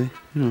 really,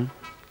 you know.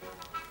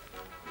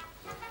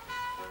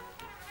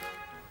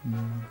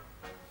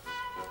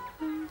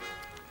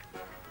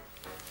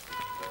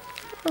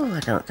 Oh, I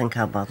don't think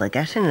I'll bother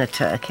getting a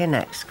turkey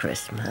next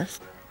Christmas.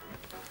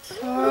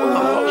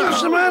 Oh,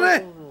 what's the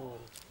matter?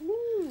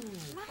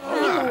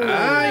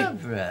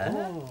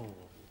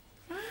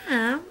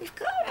 Mum, we've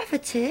got to have a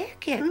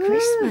turkey at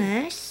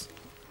Christmas.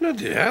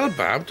 Bloody hell,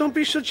 Bab, don't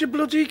be such a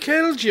bloody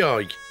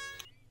killjoy.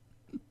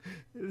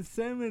 There's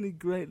so many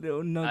great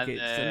little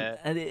nuggets,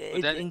 and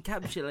it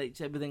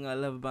encapsulates everything I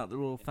love about the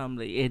Royle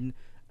family in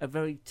a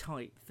very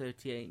tight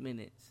 38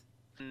 minutes.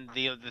 And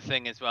the other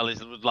thing as well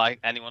is, would like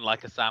anyone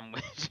like a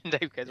sandwich? And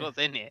Dave goes, "What's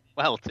in it?"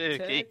 Well,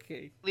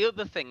 turkey. The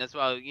other thing as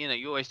well, you know,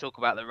 you always talk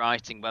about the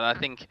writing, but I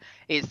think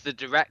it's the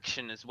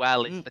direction as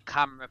well. It's the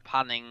camera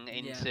panning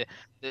into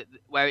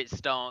where it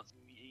starts.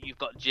 You've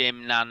got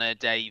Jim, Nana,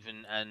 Dave,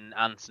 and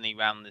Anthony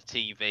round the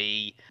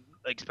TV.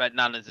 Expect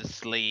Nana's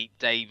asleep.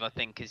 Dave, I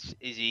think, is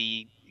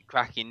he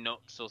cracking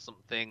nuts or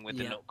something with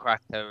the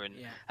nutcracker,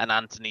 and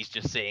Anthony's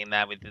just sitting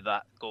there with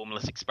that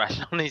gormless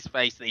expression on his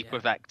face that he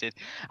perfected.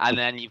 And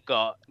then you've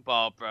got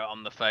Barbara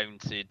on the phone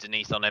to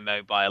Denise on her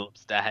mobile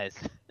upstairs,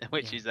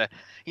 which is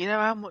you know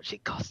how much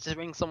it costs to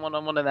ring someone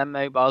on one of them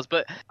mobiles.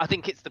 But I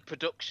think it's the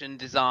production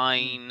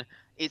design.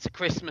 It's a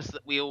Christmas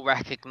that we all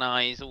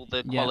recognise, all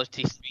the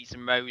quality sweets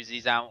and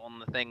roses out on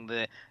the thing,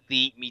 the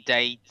Eat Me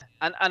date.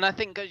 And I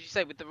think, as you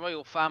say, with the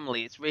Royle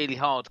family, it's really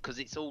hard because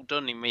it's all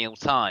done in real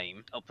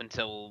time up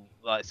until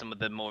like some of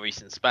the more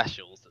recent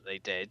specials that they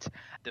did.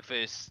 The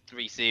first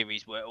 3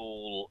 series were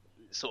all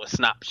sort of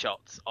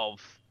snapshots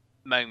of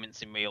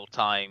moments in real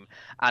time.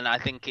 And I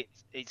think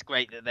it's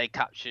great that they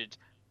captured,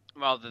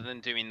 rather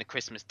than doing the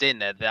Christmas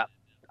dinner, that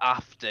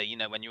after, you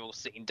know, when you're all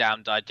sitting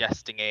down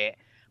digesting it,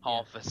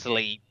 half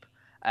asleep,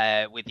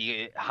 with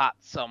your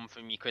hats on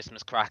from your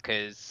Christmas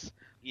crackers,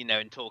 you know,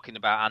 and talking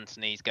about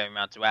Anthony's going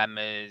round to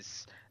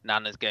Emma's,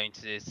 Nana's going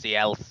to see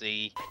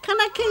Elsie. Can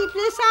I keep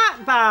this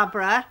hat,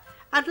 Barbara?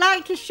 I'd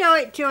like to show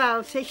it to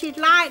Elsie. She'd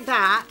like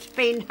that,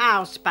 being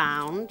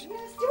housebound.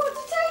 Yes, do you want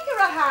to take her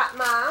a hat,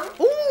 Mum?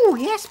 Oh,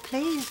 yes,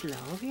 please,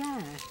 love, yeah.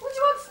 Would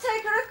you want to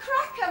take her a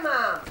cracker,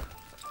 Mum?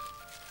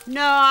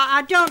 No,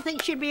 I don't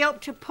think she'd be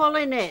up to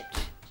pulling it.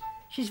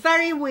 She's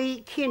very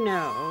weak, you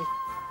know.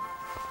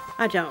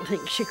 I don't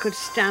think she could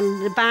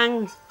stand the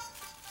bang.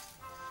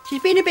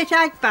 She's been a bit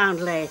egg-bound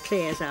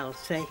lately, as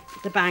Elsie.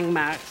 The bang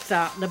marks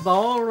start the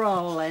ball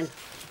rolling.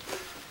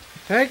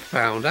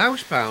 Egg-bound,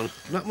 housebound.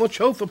 Not much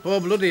hope for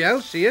poor bloody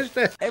Elsie, is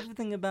there?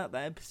 Everything about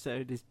that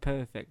episode is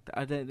perfect.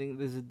 I don't think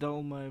there's a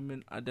dull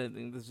moment. I don't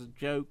think there's a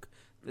joke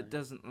that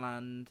doesn't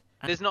land.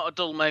 There's not a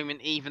dull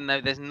moment, even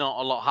though there's not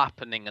a lot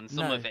happening, and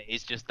some of it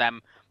is just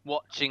them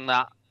watching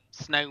that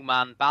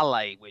snowman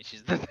ballet, which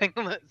is the thing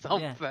that's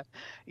on for,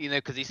 you know,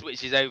 because he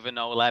switches over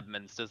Noel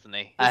Edmonds, doesn't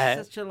he?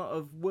 There's such a lot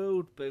of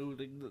world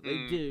building that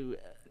they do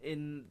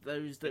in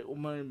those little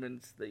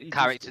moments that you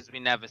characters we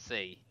never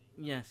see.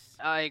 Yes,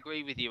 I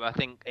agree with you. I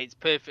think it's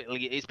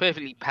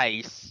perfectly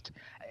paced,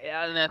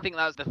 and I think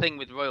that's the thing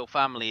with Royle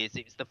Family, is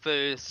it's the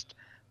first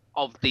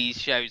of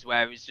these shows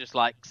where it's just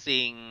like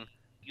seeing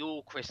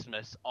your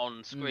Christmas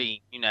on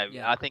screen. You know,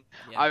 I think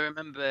I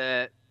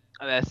remember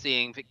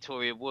seeing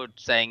Victoria Wood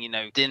saying,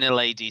 Dinner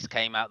Ladies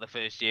came out the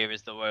first year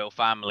as the Royle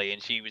Family,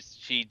 and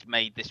she'd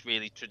made this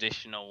really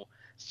traditional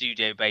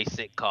studio-based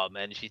sitcom,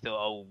 and she thought,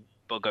 oh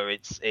bugger,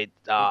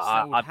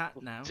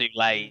 I'm too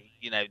late.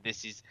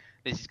 This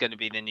is going to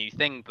be the new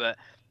thing. But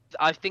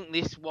I think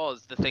this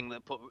was the thing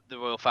that put the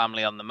Royle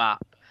Family on the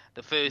map.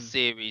 The first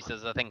series,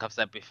 as I think I've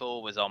said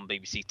before, was on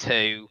BBC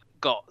Two.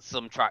 Got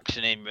some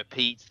traction in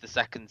repeats. The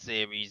second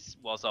series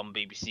was on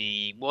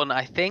BBC One,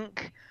 I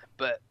think,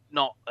 but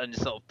not in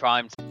sort of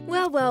prime time.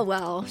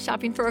 Well.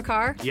 Shopping for a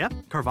car? Yep.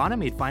 Carvana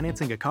made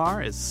financing a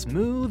car as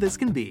smooth as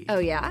can be. Oh,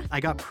 yeah?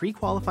 I got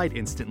pre-qualified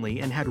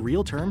instantly and had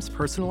real terms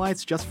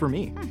personalized just for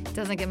me.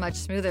 Doesn't get much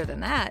smoother than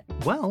that.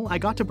 Well, I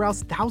got to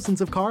browse thousands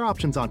of car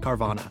options on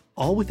Carvana,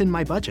 all within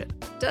my budget.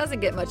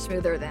 Doesn't get much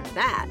smoother than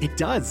that. It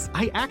does.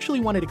 I actually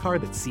wanted a car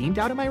that seemed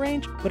out of my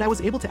range, but I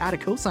was able to add a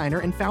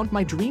cosigner and found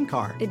my dream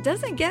car. It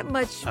doesn't get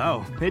much...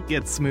 Oh, it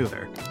gets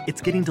smoother.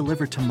 It's getting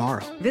delivered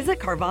tomorrow. Visit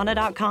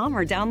Carvana.com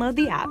or download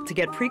the app to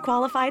get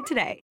pre-qualified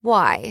today.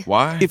 Why?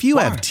 If you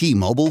have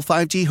T-Mobile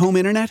 5G home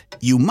internet,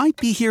 you might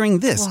be hearing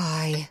this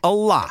a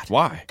lot.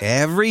 Why?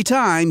 Every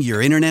time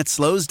your internet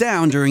slows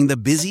down during the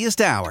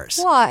busiest hours.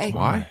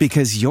 Why?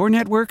 Because your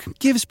network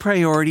gives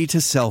priority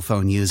to cell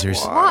phone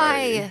users.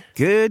 Why?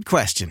 Good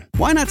question.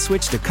 Why not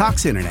switch to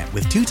Cox Internet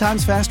with 2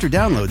 times faster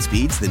download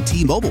speeds than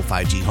T-Mobile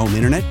 5G home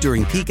internet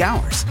during peak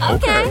hours?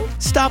 Okay.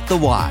 Stop the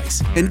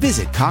whys and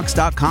visit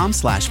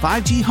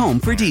cox.com/5G home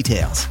for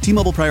details.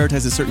 T-Mobile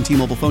prioritizes certain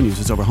T-Mobile phone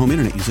users over home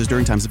internet users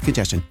during times of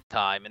congestion.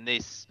 And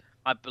this,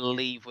 I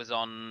believe, was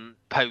on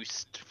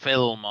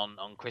post-film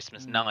on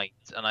Christmas night.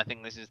 And I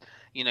think this is,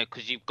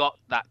 because you've got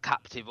that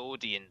captive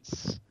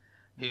audience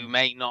who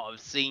may not have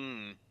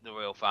seen the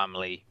Royle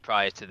Family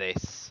prior to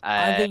this.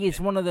 I think it's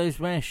one of those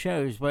rare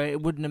shows where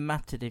it wouldn't have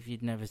mattered if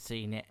you'd never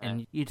seen it,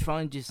 and you'd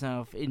find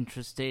yourself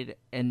interested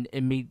and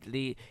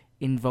immediately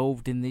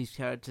involved in these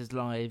characters'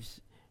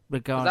 lives,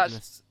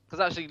 regardless. Because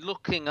actually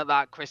looking at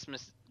that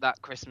Christmas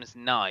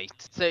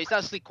night, so it's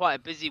actually quite a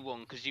busy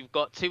one, because you've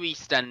got 2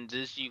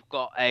 EastEnders, you've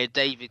got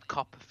David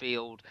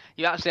Copperfield,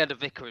 you actually had a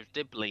Vicar of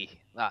Dibley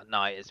that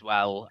night as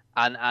well,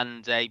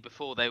 and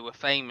Before They Were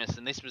Famous,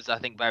 and this was, I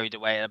think, buried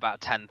away at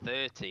about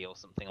 10:30 or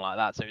something like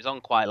that, so it was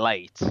on quite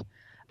late,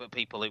 but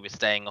people who were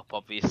staying up,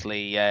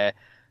 obviously, it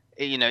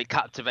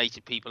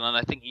captivated people, and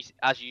I think,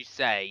 as you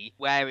say,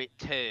 where it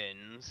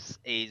turns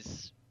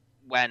is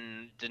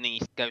when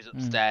Denise goes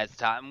upstairs,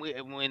 and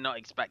we're not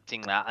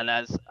expecting that. And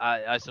as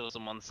I saw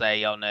someone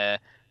say on a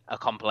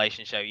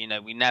compilation show,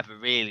 we never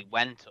really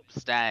went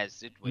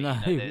upstairs, did we? No,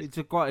 it's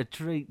quite a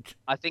treat.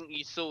 I think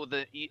you saw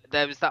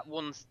there was that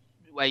one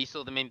where you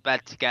saw them in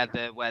bed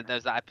together, where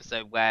there's that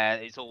episode where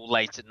it's all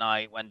late at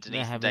night when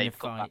Denise and Dave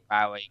come back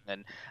rowing,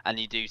 and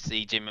you do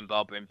see Jim and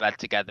Bob are in bed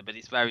together, but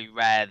it's very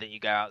rare that you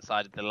go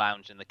outside of the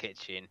lounge and the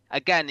kitchen.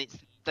 Again,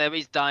 there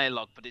is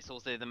dialogue, but it's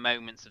also the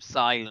moments of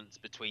silence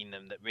between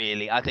them that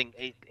really, I think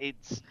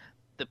it's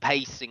the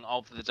pacing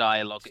of the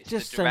dialogue. It's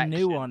just the so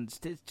direction.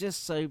 nuanced. It's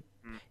just so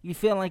you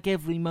feel like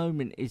every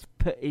moment is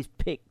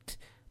picked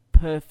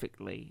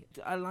perfectly.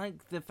 I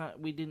like the fact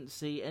we didn't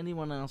see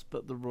anyone else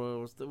but the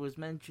Royals. There was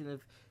mention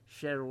of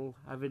Cheryl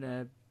having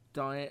a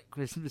diet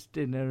Christmas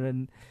dinner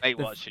and Weight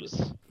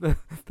Watchers.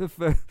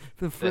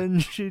 The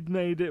friends she'd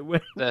made it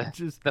with.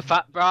 The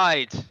fat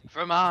bride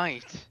from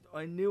Hyde.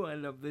 I knew I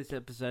loved this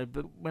episode,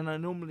 but when I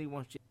normally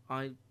watch it,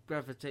 I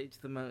gravitate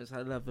to the moments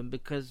I love, and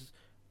because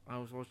I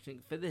was watching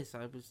it for this,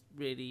 I was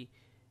really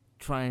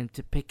trying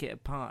to pick it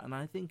apart, and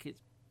I think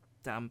it's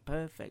damn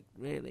perfect,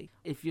 really.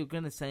 If you're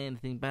going to say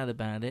anything bad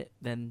about it,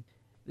 then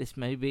this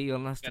may be your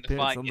last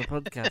appearance on the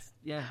podcast.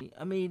 Yeah,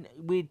 I mean,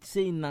 we'd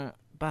seen that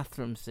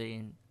bathroom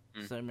scene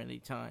so many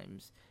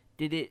times.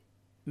 Did it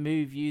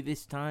move you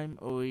this time,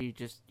 or you've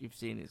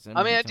seen it so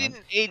many times?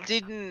 It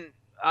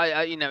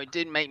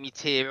didn't make me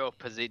tear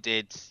up as it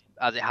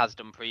has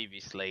done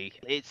previously.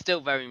 It's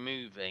still very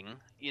moving.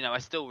 I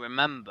still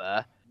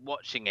remember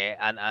watching it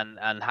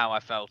and how I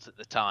felt at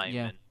the time.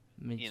 Yeah, and,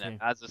 me too.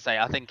 As I say,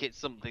 I think it's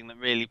something that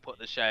really put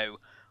the show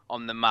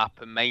on the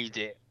map and made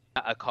it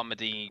a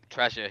comedy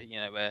treasure,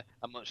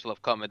 a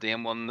much-loved comedy,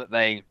 and one that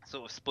they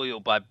sort of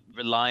spoiled by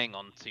relying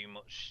on too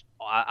much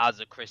as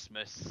a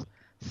Christmas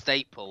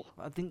staple.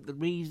 I think the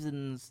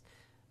reasons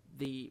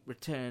the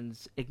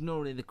returns,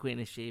 ignoring the Queen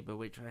of Sheba,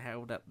 which I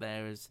held up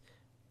there as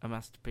a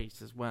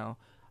masterpiece as well,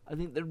 I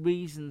think the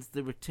reasons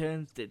the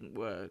returns didn't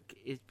work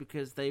is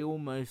because they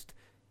almost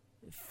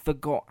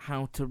forgot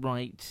how to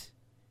write,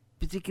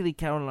 particularly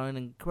Caroline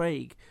and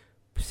Craig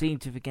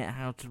seemed to forget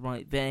how to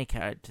write their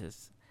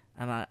characters.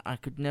 And I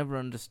could never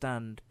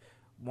understand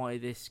why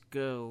this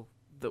girl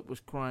that was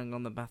crying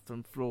on the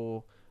bathroom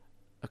floor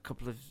a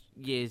couple of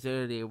years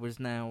earlier was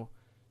now,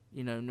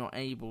 not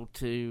able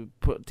to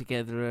put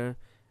together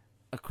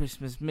a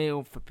Christmas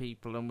meal for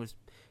people and was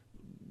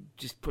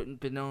just putting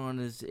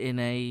bananas in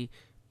a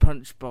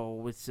punch bowl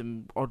with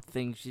some odd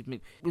things she'd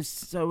made. Was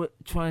so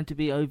trying to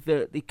be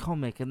overtly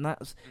comic, and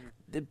that's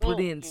the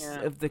brilliance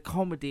of the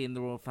comedy in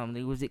the Royle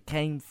Family, was it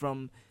came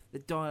from the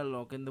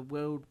dialogue and the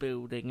world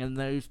building and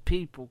those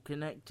people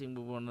connecting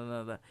with one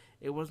another.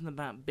 It wasn't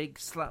about big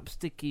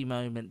slapsticky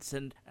moments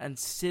and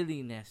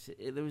silliness.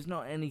 There was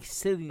not any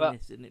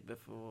silliness in it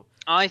before.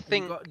 I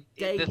think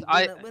Dave,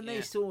 when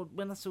I saw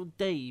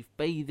Dave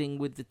bathing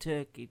with the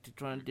turkey to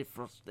try and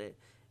defrost it,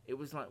 it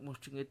was like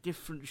watching a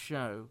different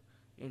show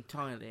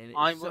entirely. And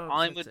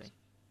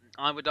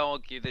I would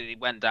argue that it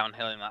went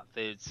downhill in that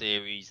third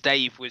series.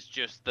 Dave was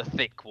just the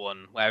thick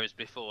one, whereas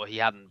before he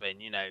hadn't been.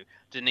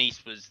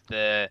 Denise was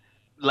the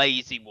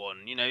lazy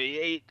one.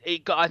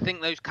 I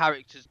think those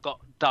characters got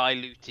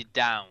diluted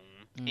down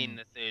in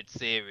the third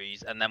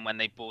series, and then when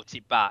they brought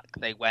it back,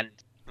 they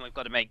went, we've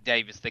got to make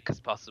Dave as thick as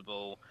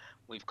possible.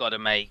 We've got to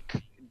make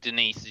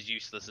Denise as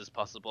useless as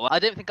possible. I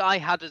don't think I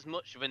had as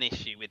much of an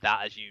issue with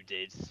that as you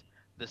did.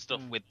 The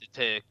stuff with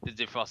the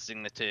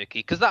defrosting the turkey,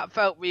 because that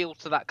felt real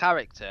to that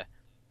character.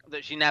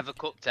 That she never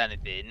cooked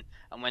anything,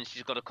 and when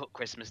she's got to cook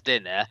Christmas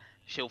dinner,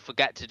 she'll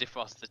forget to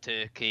defrost the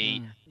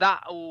turkey.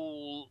 That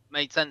all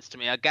made sense to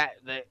me. I get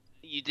that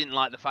you didn't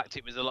like the fact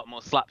it was a lot more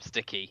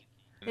slapsticky.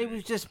 It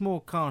was just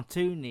more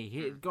cartoony.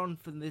 It had gone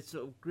from this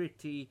sort of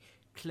gritty,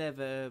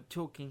 clever,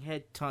 talking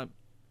head type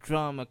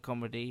drama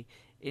comedy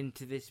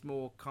into this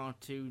more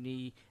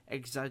cartoony,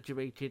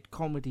 exaggerated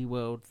comedy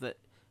world that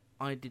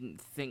I didn't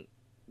think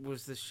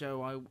was the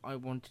show I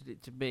wanted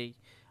it to be,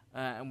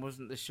 and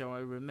wasn't the show I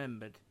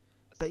remembered.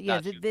 But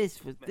yeah,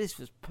 this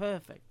was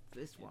perfect.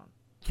 This one.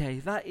 Okay,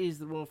 that is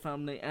the Royle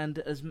Family, and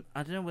as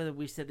I don't know whether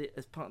we said it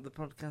as part of the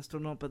podcast or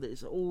not, but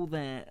it's all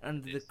there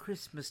under the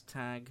Christmas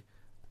tag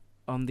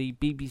on the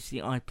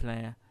BBC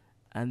iPlayer,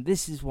 and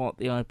this is what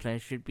the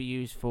iPlayer should be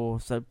used for.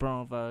 So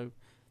bravo,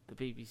 the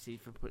BBC,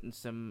 for putting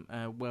some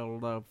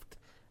well-loved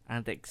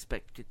and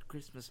expected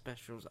Christmas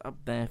specials up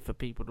there for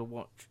people to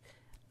watch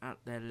at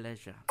their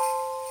leisure.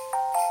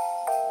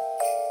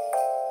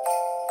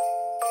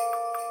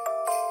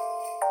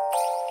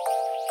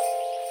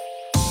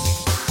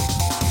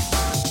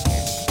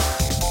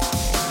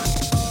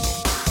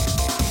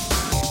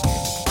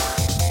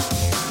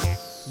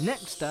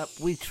 Next up,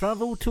 we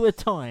travel to a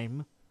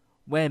time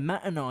where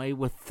Matt and I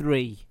were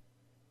 3.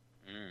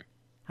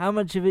 How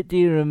much of it do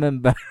you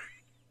remember?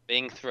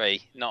 Being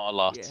 3, not a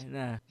lot. Yeah,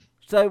 no.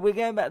 So we're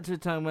going back to a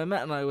time where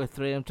Matt and I were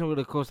 3. I'm talking,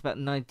 of course, about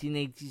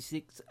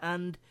 1986,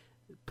 and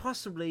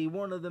possibly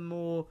one of the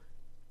more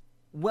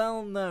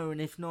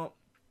well-known, if not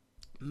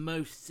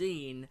most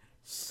seen,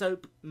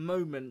 soap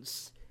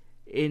moments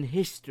in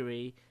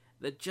history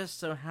that just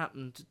so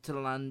happened to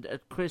land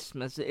at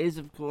Christmas. It is,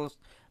 of course,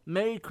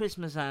 Merry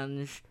Christmas,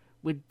 Ange,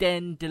 with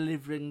Den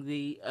delivering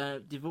the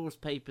divorce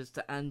papers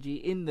to Angie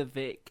in the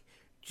Vic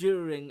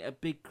during a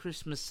big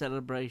Christmas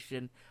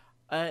celebration.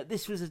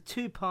 This was a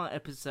 2-part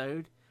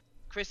episode.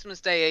 Christmas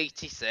Day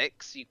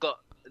 86.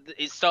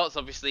 It starts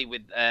obviously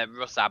with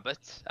Russ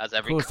Abbott, as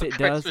every Christmas. Of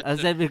course it does,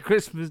 as every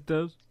Christmas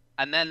does.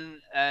 And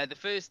then the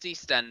first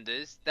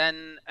EastEnders,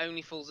 then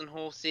Only Fools and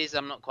Horses.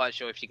 I'm not quite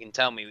sure if you can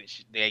tell me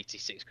which the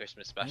 86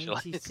 Christmas special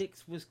is.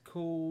 86 was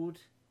called...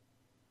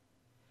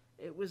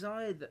 It was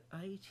either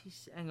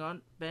 86... Hang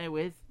on, bear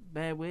with.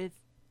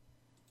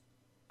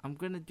 I'm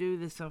going to do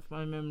this off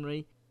my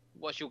memory.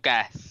 What's your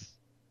guess?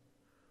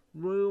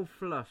 Royal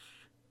Flush.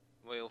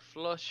 Royal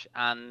Flush,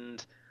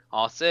 and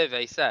our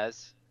survey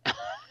says...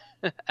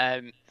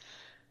 It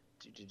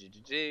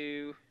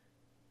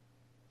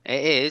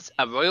is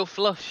a Royal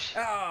Flush.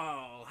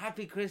 Oh,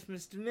 happy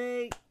Christmas to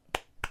me.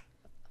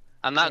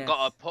 And that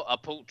got a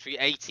paltry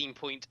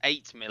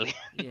 18.8 million.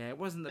 Yeah, it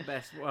wasn't the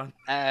best one.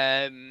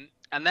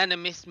 And then a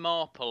Miss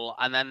Marple,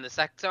 and then the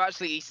second. So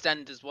actually,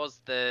 EastEnders was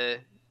the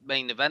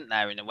main event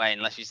there in a way,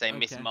 unless you say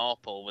Miss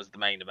Marple was the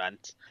main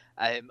event.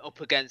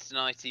 Up against an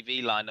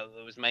ITV lineup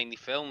that was mainly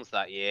films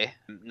that year: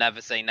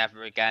 Never Say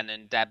Never Again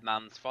and Dead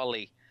Man's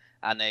Folly,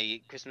 and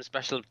a Christmas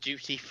special of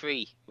Duty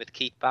Free with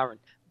Keith Barron.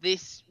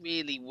 This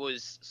really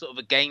was sort of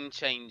a game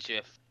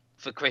changer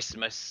for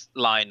Christmas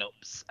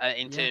lineups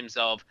in terms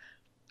of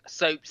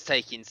soaps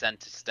taking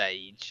centre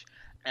stage,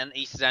 and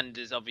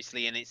EastEnders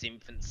obviously in its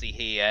infancy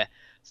here.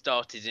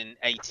 Started in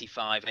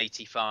 85.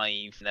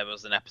 There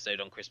was an episode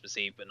on Christmas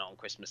Eve, but not on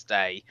Christmas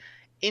Day.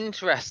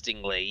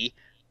 Interestingly,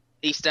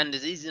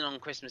 EastEnders isn't on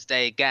Christmas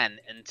Day again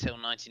until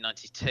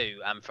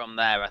 1992, and from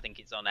there, I think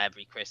it's on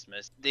every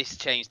Christmas. This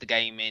changed the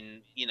game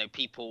in,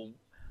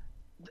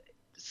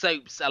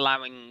 soaps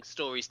allowing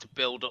stories to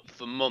build up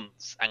for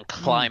months and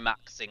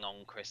climaxing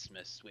on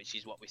Christmas, which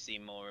is what we see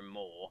more and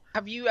more.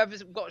 Have you ever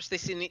watched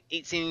this in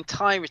its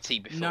entirety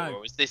before? No.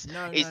 Or is this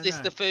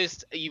the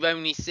first you've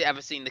only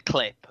ever seen the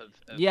clip of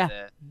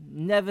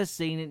never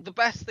seen it. The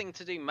best thing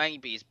to do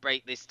maybe is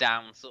break this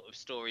down sort of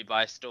story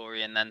by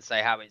story and then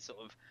say how it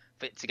sort of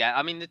fit together.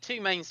 I mean, the two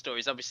main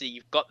stories, obviously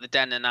you've got the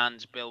Den and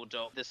Ange build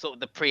up. The sort of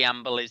the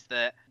preamble is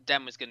that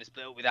Den was going to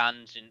split up with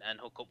Ange and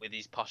hook up with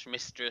his posh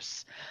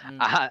mistress,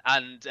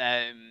 and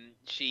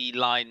she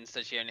lied and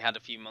said she only had a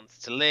few months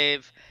to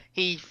live.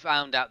 He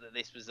found out that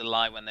this was a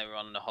lie when they were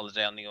on a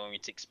holiday on the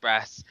Orient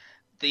Express.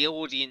 the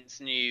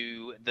audience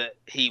knew that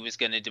he was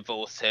going to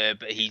divorce her,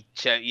 but he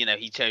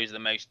chose the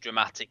most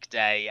dramatic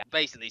day,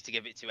 basically to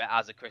give it to her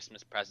as a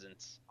Christmas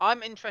present.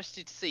 I'm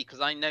interested to see, because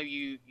I know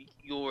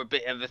you're a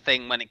bit of a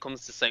thing when it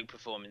comes to soap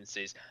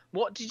performances.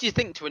 What did you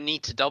think to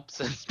Anita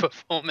Dobson's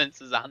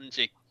performance as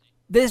Angie?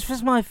 This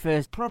was my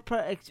first proper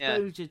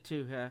exposure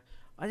to her.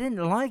 I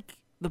didn't like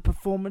the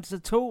performance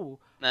at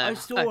all. No. I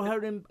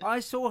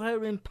saw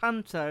her in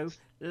Panto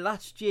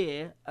last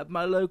year at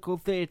my local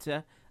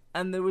theatre,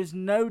 and there was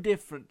no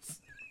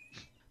difference.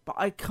 But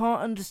I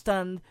can't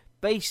understand,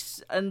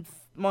 and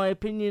my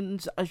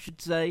opinions, I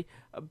should say,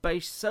 are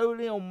based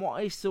solely on what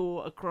I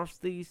saw across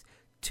these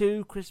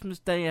 2 Christmas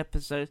Day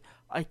episodes.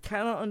 I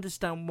cannot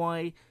understand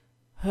why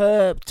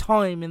her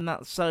time in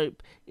that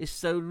soap is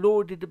so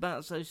lauded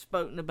about, so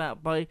spoken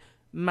about by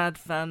mad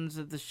fans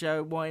of the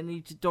show, why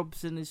Anita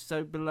Dobson is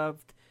so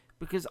beloved.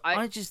 Because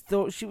I just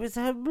thought she was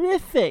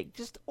horrific,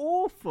 just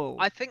awful.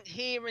 I think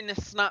here in a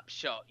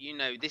snapshot,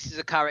 this is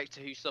a character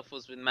who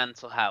suffers with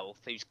mental health,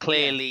 who's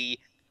clearly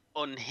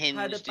unhinged.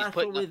 Had a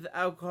battle with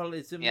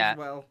alcoholism as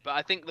well. But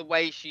I think the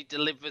way she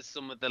delivers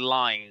some of the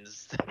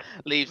lines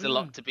leaves a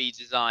lot to be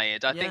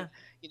desired. I think,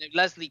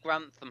 Leslie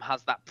Grantham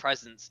has that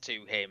presence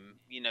to him,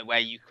 where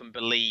you can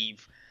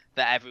believe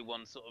that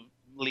everyone sort of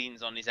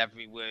leans on his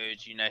every word.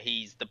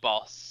 He's the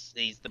boss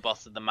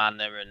of the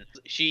manor, and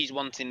she's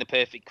wanting the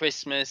perfect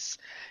Christmas.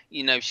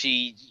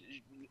 She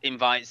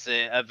invites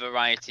a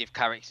variety of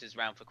characters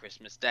round for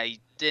Christmas Day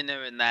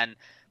dinner, and then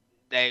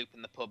they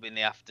open the pub in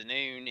the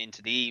afternoon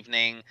into the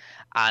evening,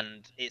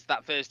 and it's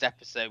that first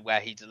episode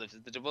where he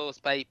delivers the divorce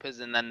papers,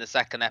 and then the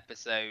second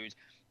episode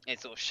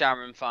it's sort of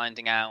Sharon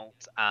finding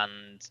out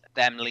and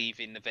them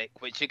leaving the Vic,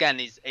 which again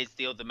is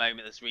the other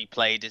moment that's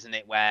replayed, isn't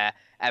it, where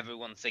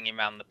everyone's singing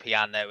around the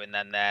piano and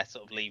then they're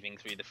sort of leaving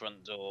through the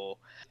front door.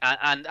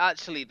 And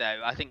actually,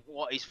 though, I think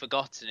what is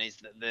forgotten is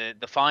that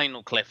the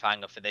final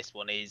cliffhanger for this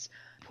one is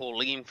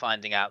Pauline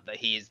finding out that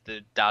he is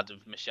the dad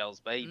of Michelle's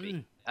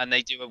baby. And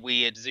they do a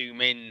weird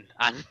zoom in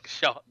and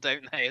shot,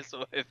 don't they? A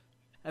sort of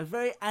a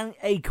very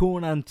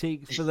Acorn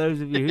Antiques, for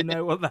those of you who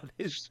know what that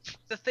is.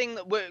 The thing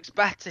that works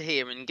better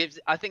here and gives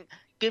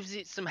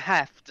it some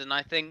heft, and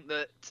I think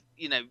that,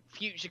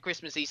 future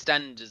Christmas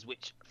EastEnders,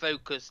 which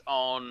focus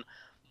on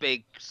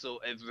big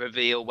sort of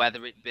reveal,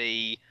 whether it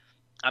be,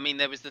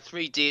 there was the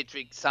 3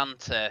 Deirdre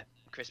Santa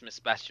Christmas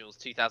specials,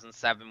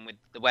 2007 with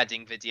the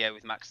wedding video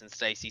with Max and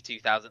Stacey,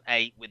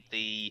 2008 with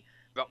the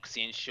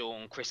Roxy and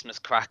Sean Christmas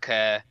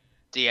cracker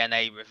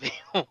DNA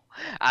reveal,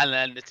 and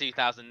then the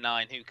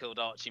 2009 Who Killed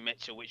Archie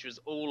Mitchell, which was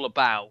all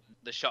about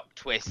the shock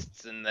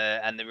twists and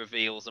the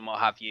reveals and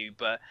what have you.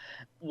 But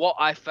what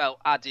I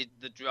felt added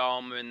the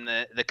drama and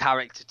the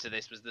character to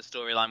this was the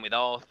storyline with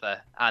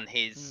Arthur and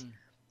his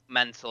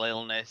mental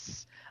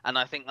illness. And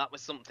I think that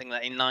was something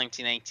that in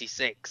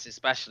 1986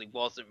 especially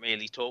wasn't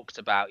really talked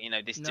about,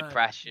 this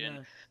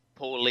depression.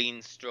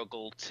 Pauline's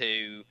struggle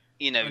to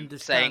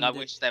saying, I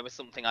wish there was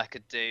something I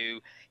could do.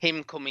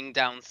 Him coming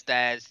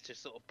downstairs to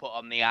sort of put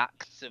on the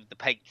act of the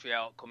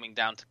patriarch coming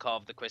down to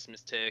carve the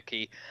Christmas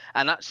turkey.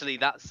 And actually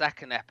that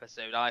second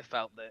episode, I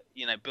felt that,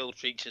 Bill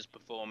Treacher's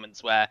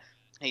performance where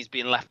he's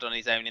being left on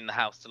his own in the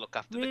house to look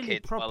after the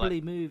kids. Properly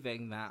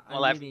moving that.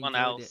 While everyone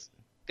else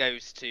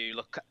goes to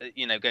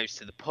goes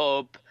to the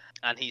pub,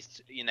 and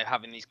he's,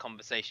 having these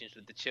conversations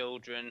with the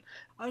children.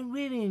 I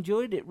really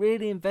enjoyed it,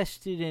 really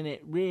invested in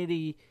it,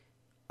 really...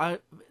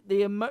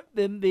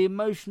 The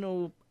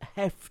emotional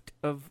heft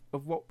of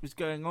what was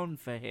going on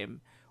for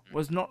him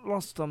was not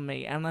lost on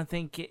me, and I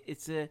think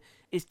it's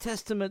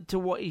testament to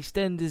what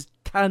EastEnders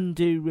can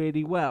do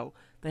really well.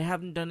 They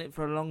haven't done it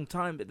for a long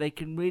time, but they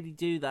can really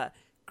do that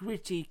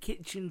gritty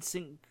kitchen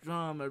sink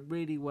drama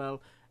really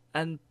well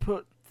and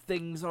put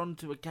things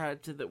onto a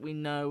character that we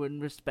know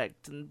and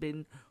respect and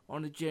been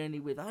on a journey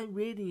with. I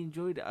really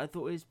enjoyed it. I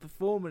thought his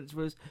performance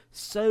was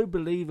so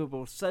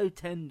believable, so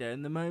tender,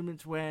 and the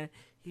moments where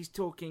he's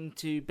talking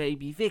to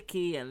baby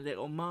Vicky and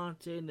little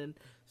Martin and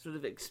sort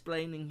of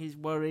explaining his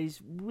worries,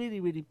 really,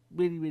 really,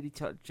 really, really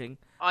touching.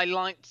 I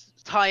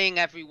liked tying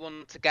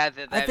everyone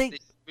together. There's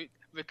this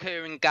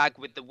recurring gag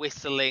with the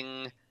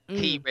whistling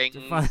key rings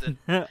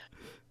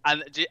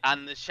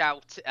and the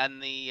shout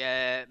and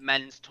the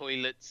men's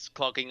toilets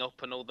clogging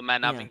up and all the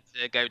men having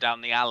to go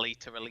down the alley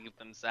to relieve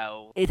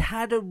themselves. It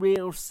had a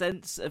real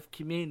sense of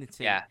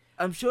community. Yeah.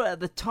 I'm sure at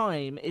the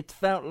time it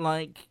felt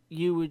like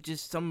you were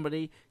just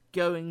somebody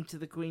going to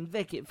the Queen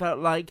Vic. It felt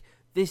like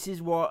this is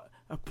what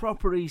a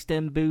proper East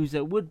End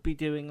boozer would be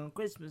doing on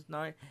Christmas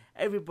night.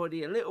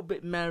 Everybody a little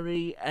bit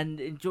merry and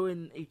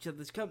enjoying each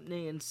other's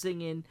company and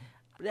singing.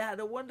 But it had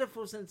a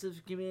wonderful sense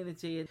of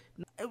community.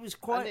 It was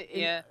quite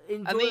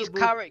enjoyable. And these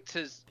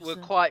characters were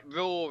quite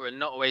raw and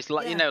not always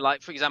like,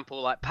 like for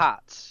example, like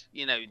Pat.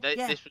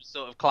 This was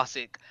sort of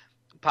classic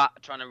Pat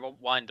trying to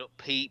wind up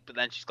Pete, but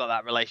then she's got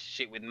that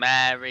relationship with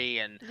Mary,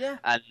 and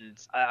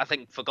I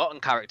think forgotten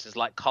characters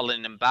like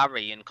Colin and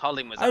Barry, and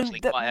Colin was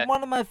actually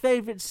one of my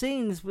favourite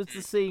scenes was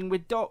the scene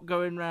with Dot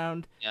going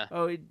round. Yeah.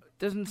 Oh, it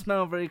doesn't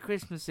smell very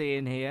Christmassy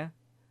in here.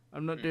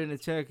 I'm not doing a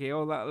turkey.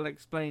 Oh, that'll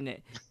explain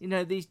it. You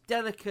know, these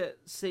delicate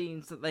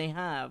scenes that they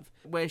have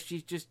where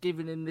she's just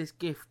giving him this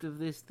gift of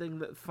this thing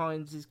that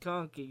finds his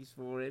car keys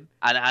for him.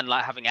 And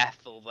like having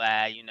Ethel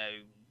there, you know,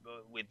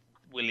 with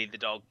Willie the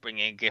dog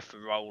bringing a gift for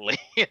Roly.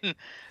 And,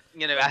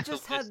 you know, Ethel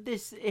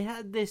it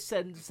had this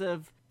sense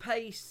of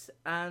pace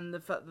and the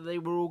fact that they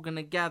were all going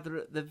to gather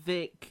at the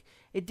Vic.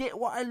 It did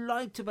what I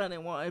liked about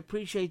it, what I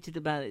appreciated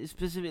about it,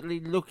 specifically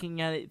looking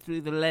at it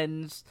through the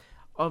lens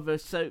of a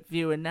soap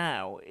viewer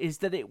now, is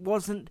that it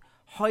wasn't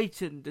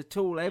heightened at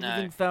all.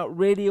 Everything felt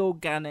really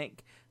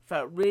organic,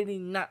 felt really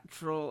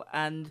natural,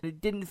 and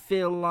it didn't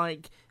feel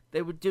like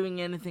they were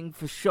doing anything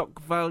for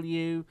shock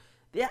value.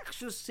 The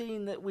actual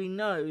scene that we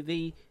know,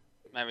 the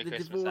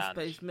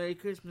divorce-based Merry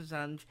Christmas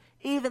Ange,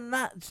 even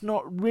that's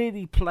not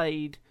really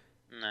played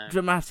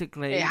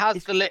dramatically. It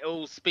has the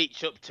little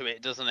speech up to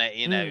it, doesn't it?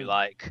 You know,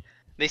 like...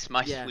 This,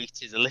 my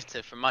sweet, is a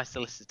letter from my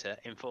solicitor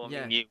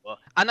informing you.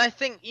 And I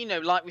think, you know,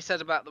 like we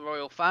said about the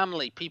royal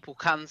family, people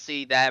can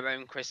see their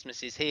own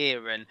Christmases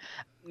here. And,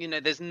 you know,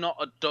 there's not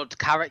a dud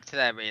character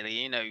there, really.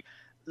 You know,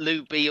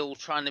 Lou Beale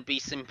trying to be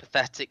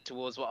sympathetic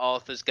towards what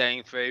Arthur's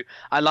going through.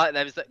 I like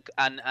those that,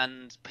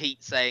 and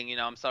Pete saying, you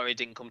know, I'm sorry I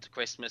didn't come to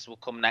Christmas, we'll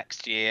come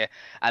next year.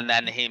 And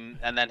then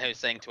her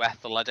saying to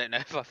Ethel, I don't know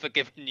if I've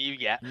forgiven you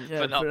yet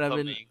for not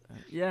coming.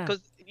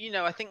 Because, you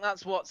know, I think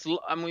that's what's,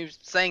 and we were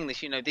saying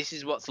this, you know, this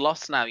is what's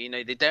lost now. You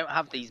know, they don't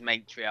have these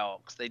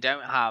matriarchs. They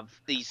don't have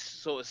these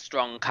sort of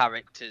strong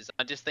characters.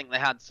 I just think they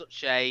had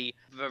such a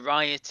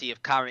variety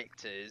of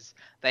characters.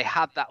 They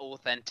had that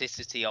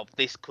authenticity of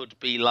this could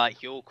be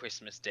like your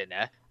Christmas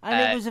dinner.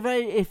 And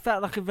it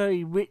felt like a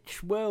very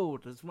rich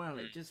world as well.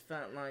 It just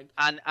felt like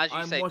I'm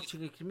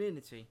watching a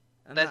community.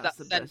 And there's that's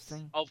that the sense best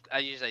thing. of,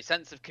 as you say,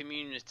 sense of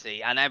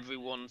community and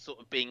everyone sort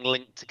of being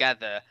linked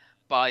together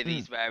by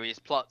these various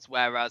plots.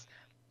 Whereas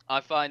I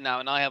find now,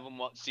 and I haven't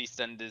watched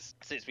EastEnders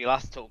since we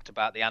last talked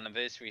about the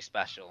anniversary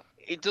special,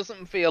 it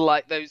doesn't feel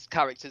like those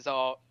characters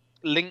are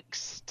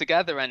links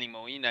together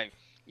anymore. You know,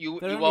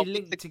 They're only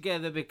linked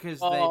together because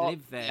they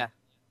live there. Yeah.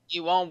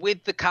 You are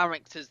with the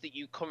characters that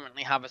you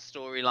currently have a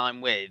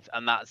storyline with,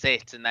 and that's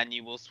it. And then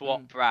you will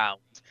swap round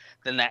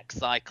the next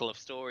cycle of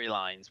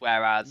storylines.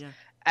 Whereas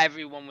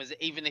everyone was,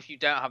 even if you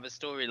don't have a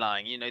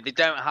storyline, you know, they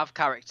don't have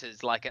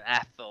characters like an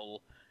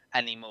Ethel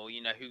anymore,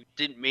 you know, who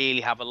didn't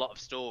really have a lot of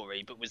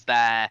story, but was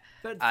there.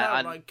 But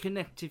felt like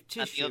connective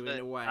tissue in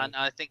a way. And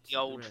I think the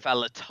old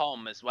fella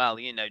Tom as well,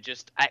 you know,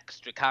 just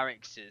extra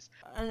characters.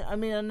 I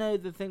mean, I know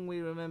the thing we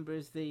remember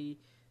is the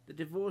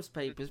divorce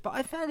papers, but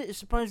I found it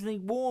surprisingly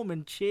warm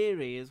and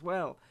cheery as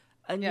well.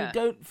 And you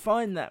don't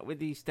find that with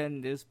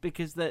EastEnders,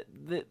 because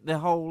the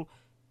whole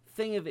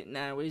thing of it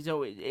now is,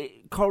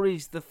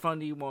 Corrie's the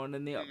funny one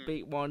and the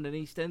upbeat one, and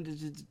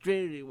EastEnders is the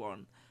dreary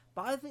one.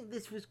 But I think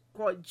this was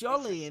quite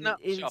jolly in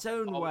its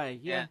own way.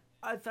 Yeah.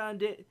 I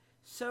found it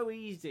so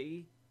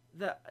easy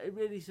that it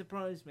really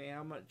surprised me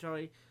how much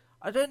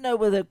I don't know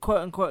whether quote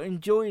unquote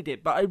enjoyed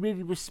it, but I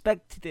really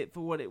respected it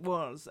for what it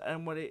was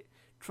and what it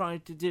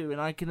tried to do,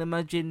 and I can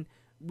imagine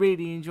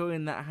really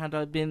enjoying that had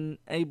I been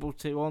able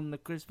to on the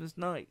Christmas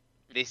night.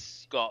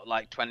 This got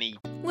like 20...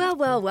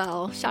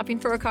 Well, shopping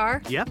for a car?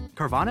 Yep,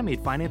 Carvana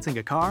made financing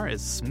a car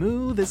as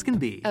smooth as can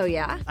be. Oh,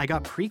 yeah? I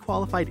got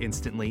pre-qualified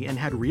instantly and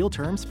had real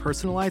terms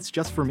personalized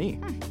just for me.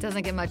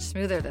 Doesn't get much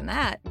smoother than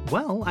that.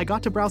 Well, I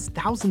got to browse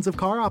thousands of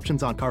car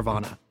options on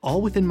Carvana,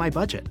 all within my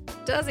budget.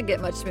 Doesn't get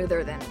much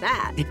smoother than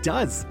that. It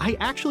does. I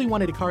actually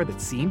wanted a car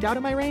that seemed out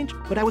of my range,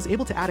 but I was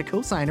able to add a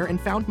cosigner and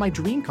found my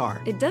dream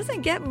car. It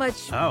doesn't get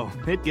much... Oh,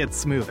 it gets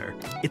smoother.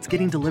 It's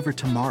getting delivered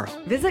tomorrow.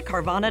 Visit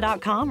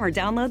Carvana.com or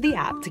download the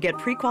app to get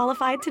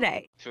pre-qualified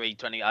today.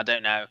 320, I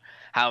don't know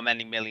how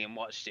many million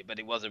watched it, but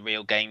it was a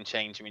real game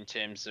changer in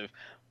terms of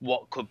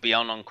what could be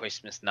on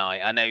Christmas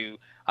night. I know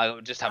I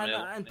just have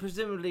and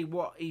presumably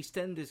what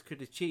EastEnders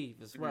could achieve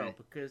as well,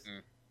 because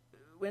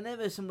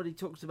whenever somebody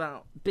talks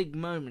about big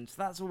moments,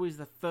 that's always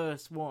the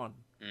first one.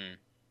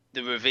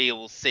 The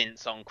reveals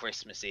since on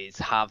Christmases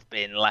have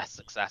been less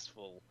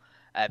successful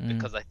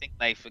because I think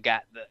they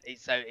forget that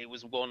it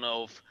was one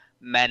of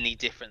many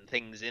different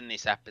things in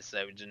this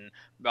episode, and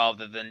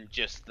rather than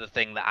just the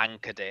thing that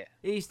anchored it.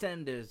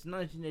 EastEnders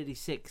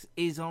 1986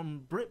 is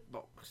on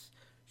BritBox,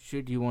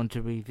 should you want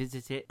to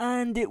revisit it.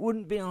 And it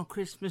wouldn't be our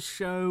Christmas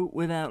show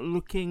without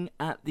looking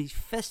at the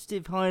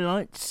festive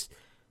highlights,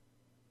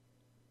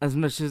 as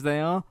much as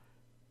they are.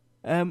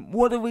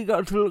 What have we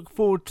got to look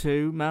forward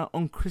to, Matt,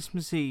 on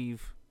Christmas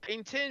Eve?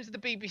 In terms of the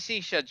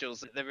BBC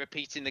schedules, they're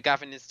repeating the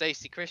Gavin and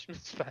Stacey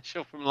Christmas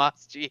special from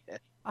last year.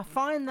 I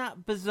find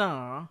that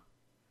bizarre,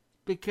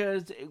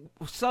 because it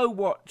was so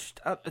watched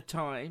at the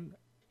time.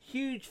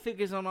 Huge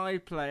figures on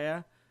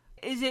iPlayer.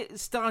 Is it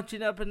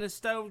starting up a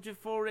nostalgia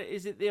for it?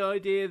 Is it the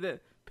idea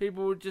that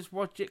people would just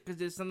watch it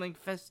because it's something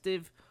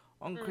festive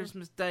on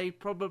Christmas Day?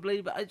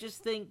 Probably, but I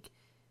just think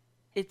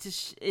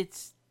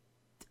it's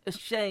a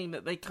shame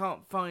that they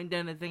can't find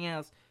anything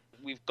else.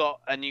 We've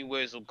got a new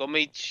Wurzel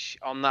Gummidge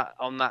on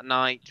that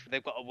night.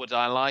 They've got a Would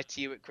I Lie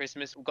to You at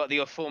Christmas. We've got the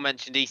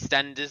aforementioned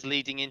EastEnders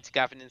leading into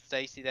Gavin and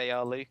Stacey. They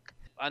are, Luke.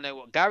 I know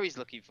what Gary's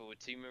looking forward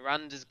to.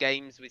 Miranda's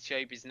Games with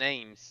Showbiz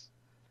Names.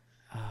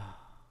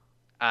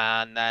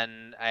 And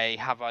then a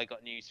Have I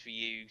Got News for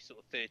You sort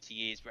of 30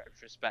 years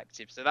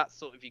retrospective. So that's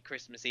sort of your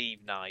Christmas Eve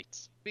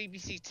night.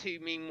 BBC Two,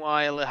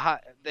 meanwhile,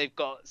 they've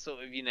got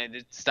sort of,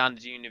 the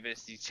Standard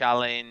University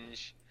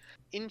Challenge.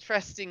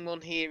 Interesting one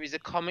here is a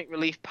comic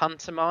relief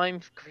pantomime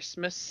for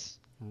Christmas.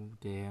 Oh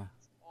dear.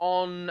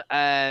 On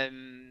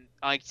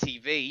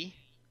ITV,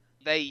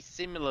 they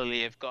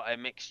similarly have got a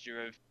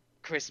mixture of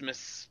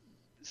Christmas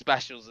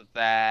specials of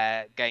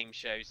their game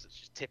shows,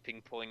 such as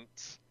Tipping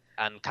Point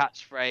and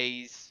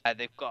Catchphrase.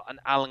 They've got an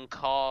Alan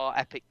Carr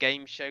epic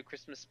game show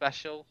Christmas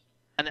special.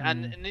 And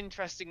an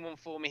interesting one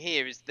for me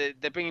here is that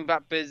they're bringing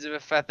back Birds of a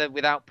Feather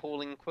without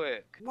Pauline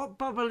Quirk. What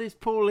bubble is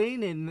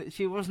Pauline in that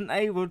she wasn't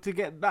able to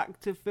get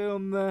back to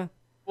film the...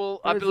 Well,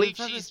 I believe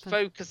she's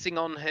focusing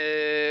on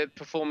her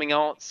performing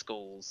arts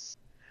schools.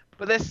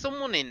 But there's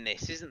someone in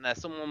this, isn't there?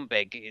 Someone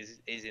big is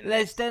in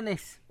Les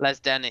Dennis. Les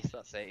Dennis,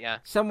 that's it, yeah.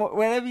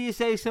 Whenever you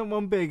say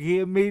someone big, he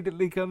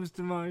immediately comes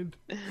to mind.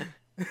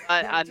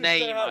 A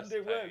name, I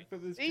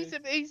suppose. He's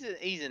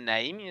a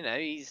name,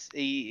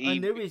 I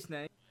knew his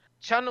name.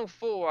 Channel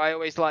 4, I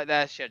always like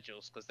their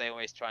schedules because they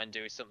always try and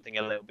do something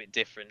a little bit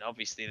different.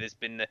 Obviously,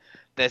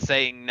 they're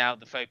saying now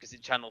the focus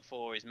at Channel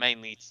 4 is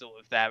mainly sort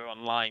of their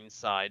online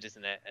side,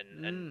 isn't it?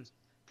 And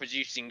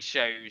producing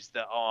shows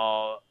that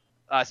are,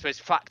 I suppose,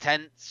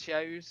 fact-tense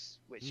shows,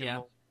 which are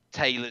more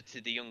tailored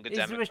to the younger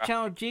demographic. Is there a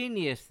Child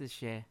Genius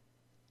this year?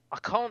 I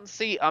can't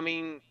see. I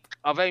mean,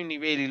 I've only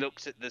really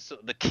looked at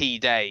the key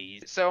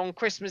days. So on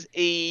Christmas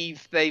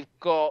Eve, they've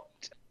got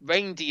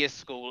Reindeer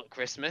School at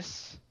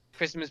Christmas.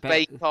 Christmas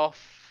Bake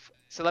Off,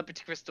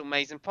 Celebrity Crystal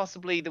Maze, and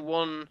possibly the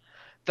one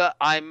that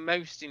I'm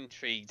most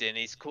intrigued in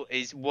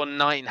is One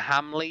Night in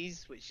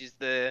Hamleys, which is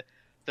the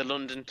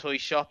London toy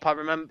shop. I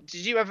remember.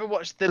 Did you ever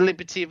watch the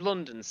Liberty of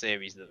London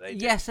series that they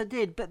did? Yes, I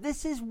did. But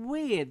this is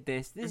weird.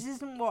 This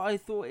isn't what I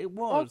thought it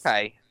was.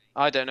 Okay,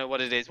 I don't know what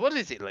it is. What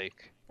is it,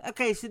 Luke?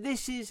 Okay, so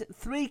this is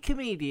 3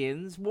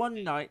 comedians,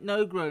 one night,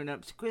 no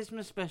grown-ups,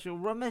 Christmas special.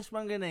 Ramesh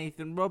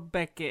Ranganathan, Rob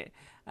Beckett,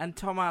 and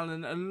Tom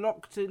Allen are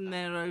locked in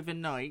there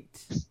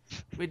overnight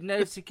with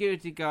no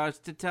security guards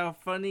to tell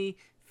funny,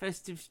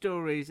 festive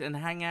stories and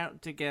hang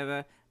out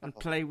together and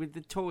play with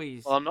the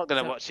toys. Well, I'm not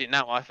going to watch it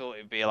now. I thought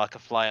it would be like a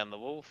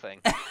fly-on-the-wall thing.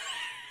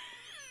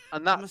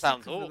 And that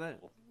sounds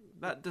awful.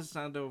 That does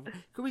sound awful.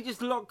 Can we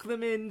just lock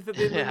them in for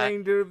the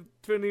remainder of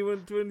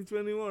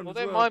 2021?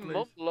 Although my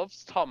mum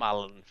loves Tom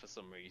Allen for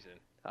some reason.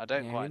 I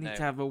don't quite know. We need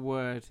to have a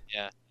word.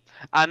 Yeah.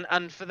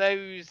 And for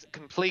those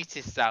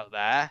completists out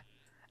there,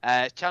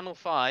 Channel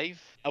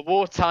 5, A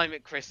Wartime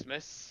at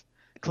Christmas,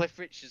 Cliff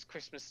Richard's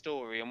Christmas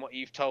Story, and what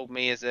you've told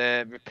me is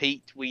a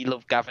repeat, We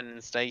Love Gavin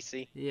and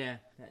Stacey. Yeah,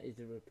 that is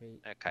a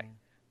repeat. Okay.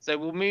 So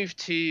we'll move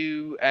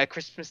to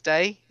Christmas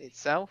Day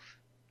itself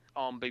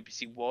on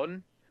BBC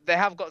One. They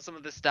have got some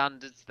of the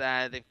standards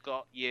there. They've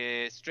got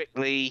your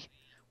Strictly,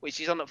 which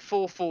is on at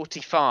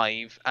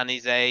 4:45 and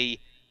is a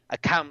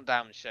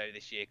countdown show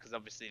this year because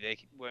obviously they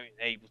weren't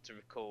able to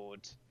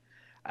record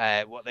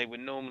what they would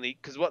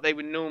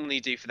normally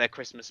do for their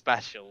Christmas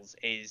specials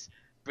is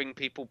bring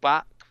people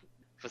back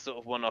for sort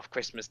of one-off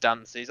Christmas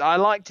dances. I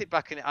liked it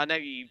back in. I know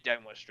you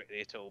don't watch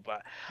Strictly at all,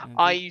 but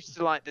I used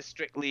to like the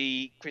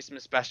Strictly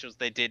Christmas specials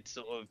they did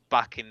sort of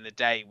back in the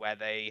day where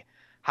they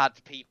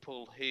had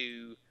people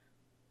who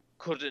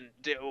couldn't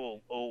do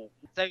all.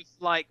 So,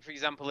 like, for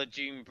example, a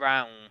June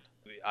Brown,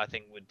 I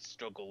think, would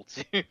struggle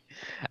to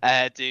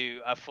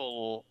do a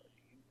full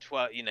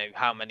 12,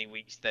 how many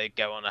weeks they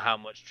go on or how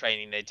much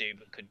training they do,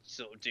 but could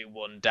sort of do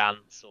one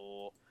dance.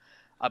 Or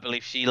I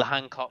believe Sheila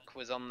Hancock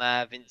was on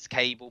there, Vince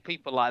Cable,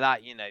 people like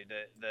that,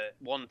 that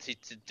wanted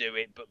to do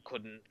it but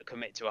couldn't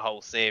commit to a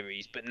whole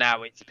series. But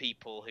now it's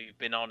people who've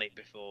been on it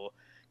before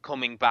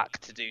coming back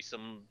to do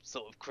some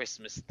sort of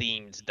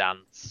Christmas-themed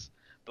dance.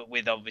 But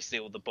with obviously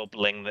all the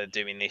bubbling they're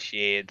doing this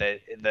year,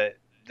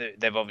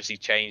 they've obviously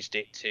changed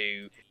it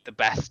to the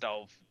best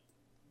of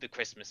the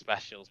Christmas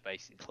specials,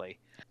 basically.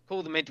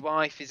 Call the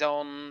Midwife is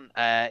on,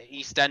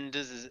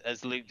 EastEnders,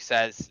 as Luke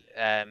says,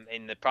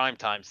 in the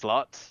primetime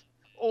slot.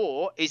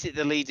 Or is it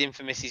the lead-in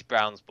for Mrs.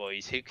 Brown's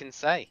Boys? Who can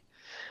say?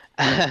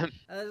 There's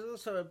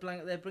also a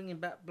blank. They're bringing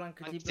back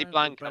Blankety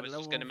Blank. I was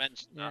just going to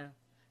mention that.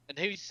 And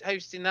who's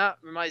hosting that?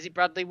 Is it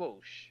Bradley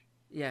Walsh?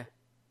 Yeah.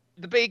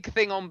 The big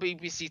thing on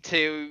BBC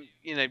Two,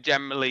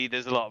 generally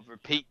there's a lot of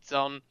repeats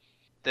on.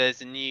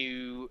 There's a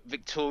new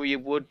Victoria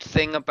Wood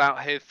thing about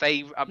her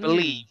favourite, I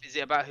believe, is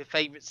it about her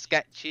favourite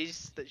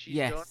sketches that she's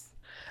done?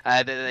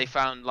 That they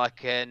found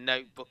like a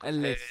notebook of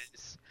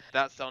hers.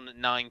 That's on at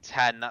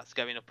 9:10. That's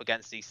going up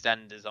against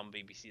EastEnders on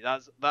BBC.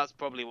 That's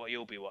probably what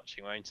you'll be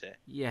watching, won't it?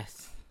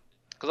 Yes.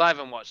 Because I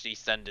haven't watched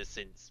EastEnders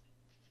since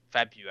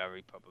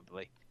February,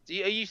 probably.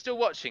 Are you still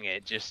watching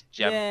it?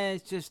 Yeah,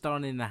 it's just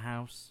on in the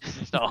house.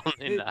 It's on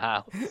in the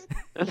house.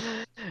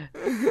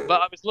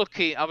 But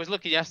I was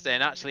looking yesterday,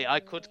 and actually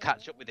I could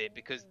catch up with it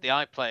because the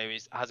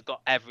iPlayer has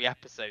got every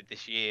episode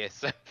this year.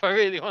 So if I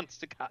really wanted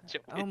to catch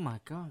up with my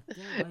god,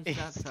 don't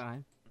waste that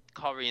time.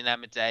 Corrie and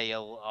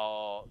Emmerdale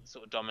are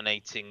sort of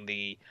dominating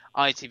the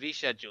ITV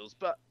schedules,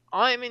 but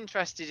I'm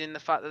interested in the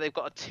fact that they've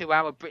got a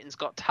 2-hour Britain's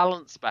Got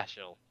Talent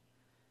special.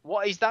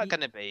 What is that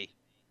going to be?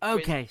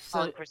 Okay,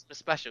 so Christmas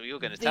special. You're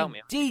going to tell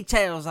me.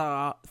 Details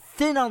are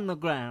thin on the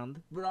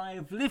ground, but I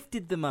have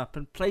lifted them up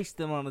and placed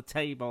them on a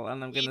table,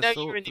 and I'm going to sort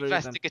through them. You're an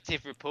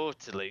investigative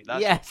reporter, Luke.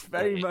 Yes,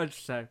 very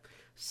much so.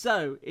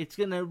 So it's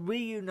going to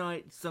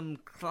reunite some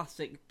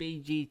classic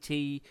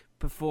BGT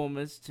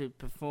performers to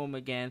perform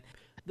again.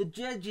 The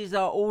judges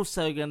are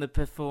also going to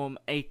perform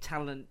a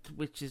talent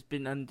which has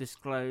been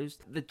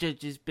undisclosed. The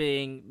judges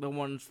being the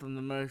ones from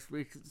the most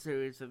recent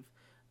series of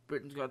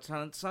Britain's Got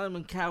Talent.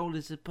 Simon Cowell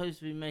is supposed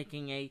to be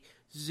making a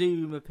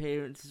Zoom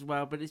appearance as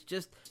well, but it's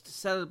just a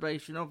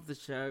celebration of the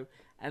show,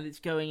 and it's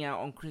going out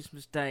on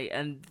Christmas Day.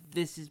 And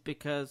this is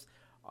because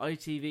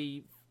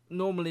ITV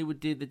normally would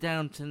do the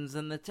Downtons,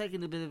 and they're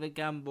taking a bit of a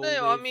gamble.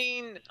 No, I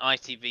mean,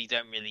 ITV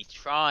don't really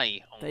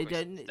try on Christmas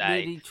Day. They don't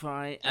really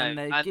try, and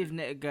they're giving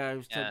it a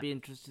go, so it'd be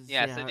interesting to see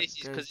how it goes down. Yeah, so this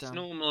is because it's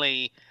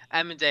normally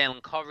Emmerdale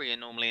and Corrie are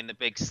normally in the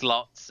big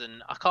slots,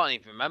 and I can't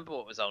even remember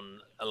what was on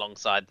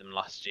alongside them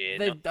last year.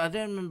 I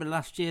don't remember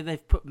last year.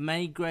 They've put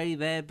May Gray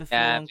there before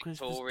on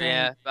Christmas Day.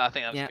 Victoria, but I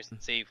think that was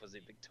Christmas Eve, was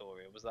it?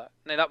 Victoria, was that?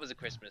 No, that was a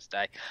Christmas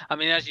Day. I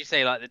mean, as you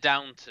say, like the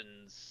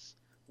Downtons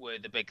were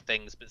the big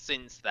things, but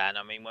since then,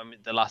 I mean, when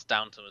the last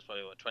Downton was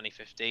probably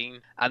 2015,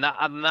 and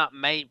that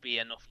may be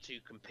enough to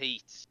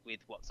compete with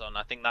what's on.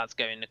 I think that's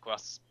going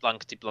across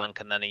Blankety Blank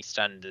and then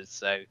EastEnders,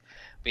 so it'll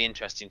be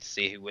interesting to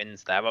see who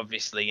wins there.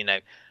 Obviously, you know,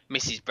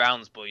 Mrs.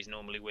 Brown's Boys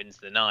normally wins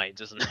the night,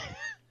 doesn't it?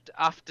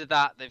 After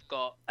that, they've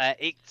got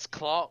It's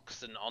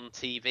Clarkson on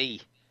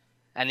TV.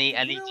 Any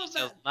details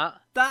on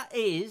that? That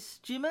is.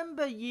 Do you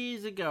remember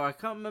years ago? I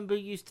can't remember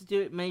who used to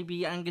do it.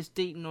 Maybe Angus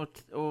Deaton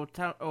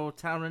or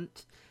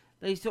Tarrant.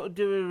 They sort of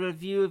do a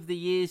review of the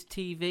year's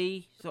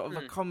TV, sort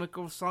of a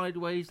comical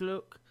sideways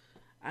look.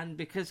 And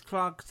because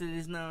Clarkson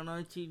is now an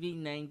ITV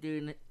name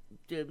doing a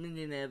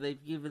Millionaire,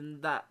 they've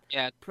given that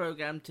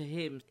programme to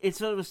him. It's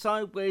sort of a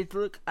sideways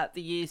look at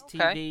the year's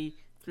TV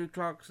through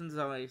Clarkson's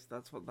eyes.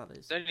 That's what that is.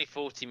 It's only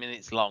 40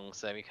 minutes long,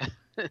 so we can...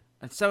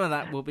 And some of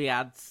that will be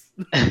ads.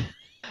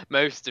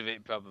 Most of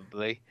it,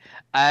 probably.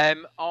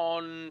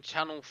 On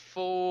Channel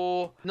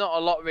 4, not a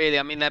lot, really.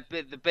 I mean,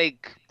 the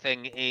big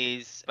thing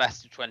is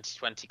Best of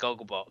 2020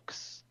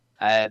 Gogglebox.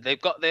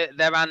 They've got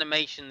their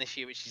animation this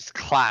year, which is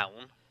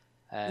Clown.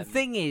 The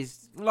thing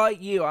is,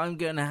 like you, I'm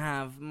going to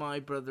have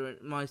my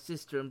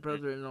sister and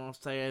brother-in-law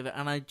stay over,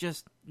 and I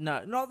just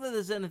know, not that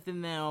there's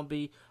anything there I'll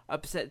be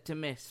upset to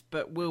miss,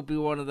 but we'll be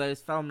one of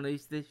those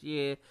families this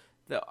year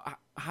that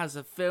has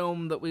a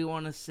film that we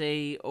want to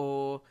see,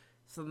 or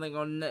something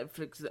on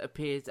Netflix that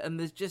appears, and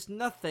there's just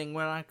nothing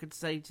where I could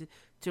say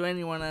to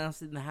anyone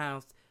else in the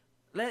house,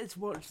 let's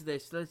watch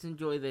this, let's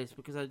enjoy this,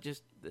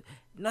 because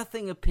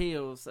nothing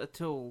appeals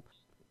at all.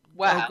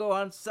 Well, go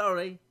on,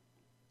 sorry.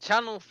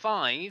 Channel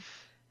 5.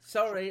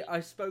 Sorry,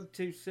 I spoke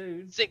too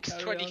soon.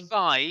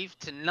 6:25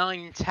 to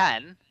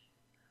 9:10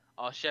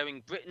 are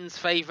showing Britain's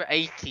favourite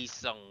 80s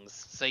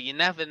songs, so you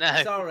never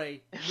know.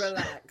 Sorry,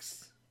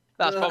 relax.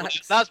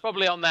 That's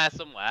probably on there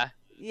somewhere.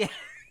 Yeah.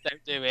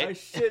 Don't do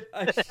it.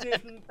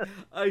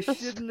 I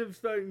shouldn't have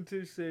spoken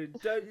too soon.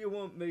 Don't you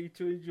want me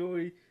to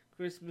enjoy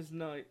Christmas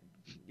night?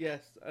 Yes,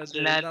 I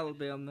do. That'll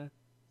be on there.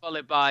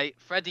 Followed by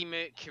Freddie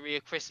Mercury,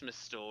 A Christmas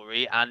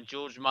Story, and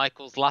George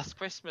Michael's Last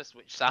Christmas,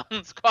 which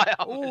sounds quite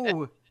ominous.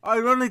 Oh,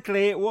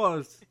 ironically it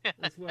was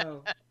as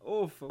well.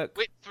 Awful.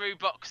 Whip through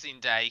Boxing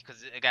Day,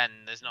 because again,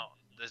 there's not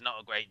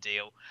a great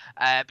deal.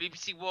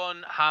 BBC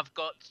One have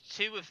got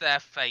two of their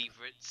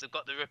favourites. They've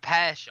got The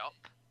Repair Shop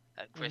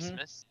at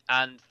Christmas,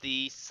 and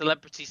the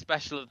celebrity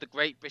special of The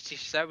Great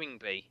British Sewing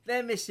Bee.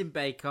 They're missing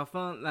Bake Off,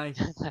 aren't they?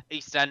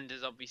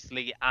 EastEnders,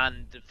 obviously,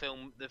 and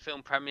the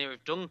film premiere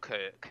of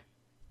Dunkirk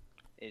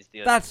is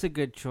the other. That's a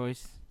good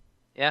choice.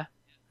 Yeah?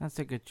 That's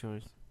a good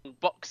choice.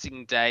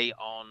 Boxing Day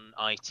on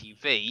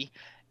ITV.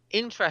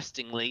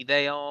 Interestingly,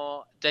 they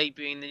are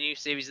debuting the new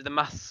series of The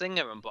Masked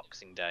Singer on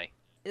Boxing Day.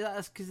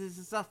 That's because it's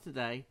a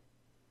Saturday?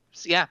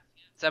 So, yeah,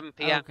 7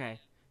 p.m. Okay.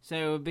 So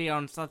it would be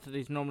on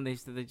Saturdays normally,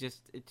 so it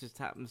just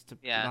happens to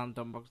land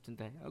on Boxing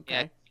Day.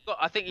 Okay. Yeah,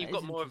 I think you've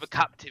got more of a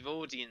captive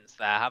audience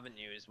there, haven't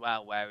you, as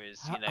well? Whereas,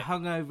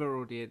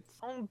 hungover audience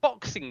on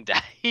Boxing Day,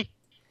 if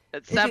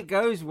it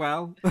goes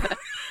well,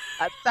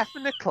 at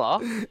 7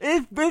 o'clock.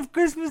 If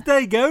Christmas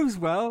Day goes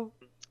well,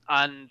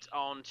 and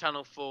on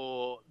Channel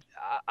 4,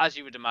 as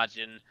you would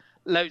imagine,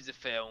 loads of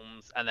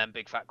films, and then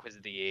Big Fat Quiz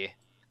of the Year.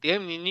 The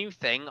only new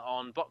thing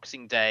on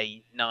Boxing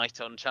Day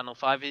night on Channel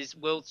 5 is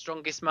World's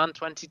Strongest Man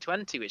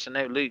 2020, which I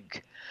know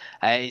Luke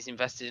is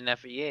invested in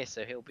every year,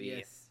 so he'll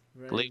be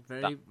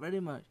very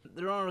much.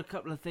 There are a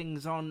couple of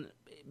things on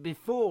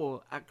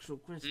before actual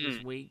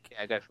Christmas week.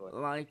 Yeah, go for it.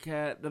 Like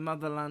the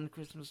Motherland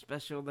Christmas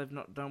special. They've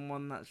not done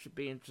one. That should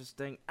be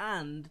interesting.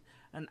 And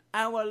an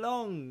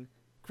hour-long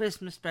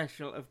Christmas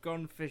special of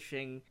Gone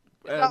Fishing.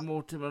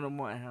 Mortimer and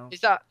Whitehouse.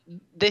 Is that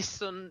this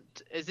Sunday?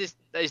 Is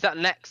that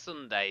next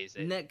Sunday? Is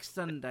it next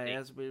Sunday?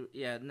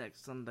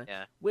 Next Sunday.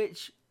 Yeah.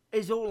 Which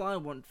is all I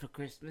want for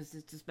Christmas,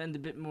 is to spend a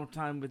bit more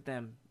time with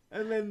them.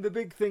 And then the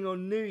big thing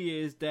on New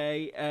Year's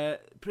Day,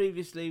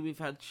 previously we've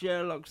had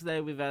Sherlock's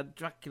there, we've had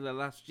Dracula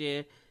last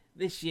year.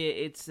 This year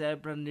it's a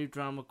brand new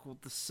drama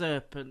called The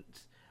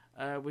Serpent,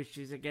 which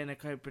is again a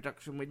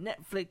co-production with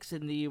Netflix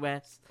in the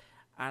US,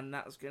 and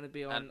that's going to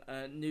be on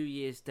New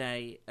Year's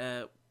Day,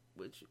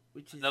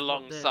 which is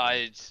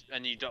alongside a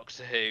new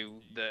Doctor Who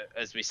that,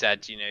 as we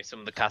said, some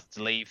of the cast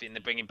are leaving.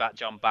 They're bringing back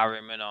John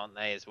Barrowman, aren't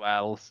they, as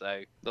well?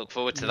 So look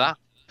forward to that.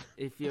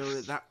 If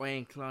you're that way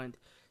inclined.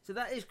 So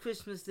that is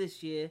Christmas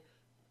this year.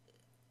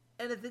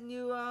 Anything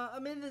you are? I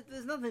mean,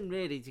 there's nothing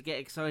really to get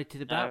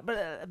excited about.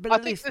 No. But I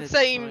think the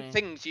same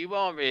things you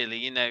are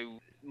really.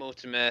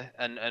 Mortimer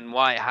and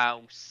White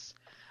House.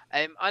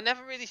 I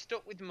never really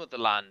stuck with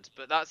Motherland,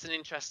 but that's an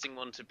interesting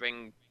one to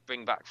bring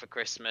back for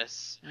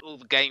Christmas. All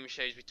the game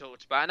shows we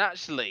talked about, and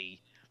actually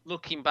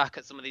looking back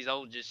at some of these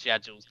older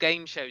schedules,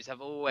 game shows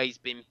have always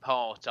been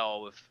part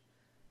of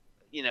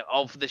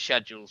the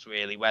schedules,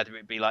 really, whether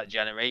it be like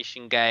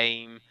Generation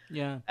Game,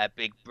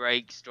 Big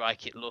Break,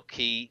 Strike It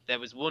Lucky. There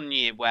was one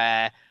year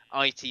where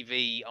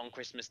ITV on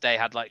Christmas Day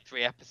had like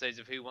 3 episodes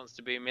of Who Wants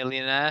to Be a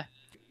Millionaire.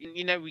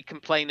 We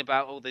complain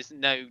about there's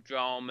no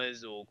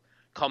dramas or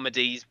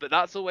comedies, but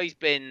that's always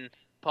been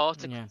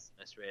part of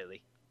Christmas,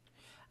 really.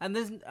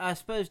 And I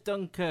suppose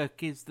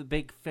Dunkirk is the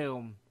big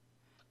film,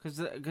 because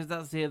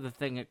that's the other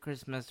thing at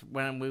Christmas.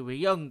 When we were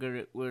younger,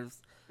 it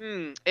was...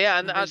 Yeah,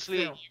 and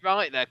actually, you're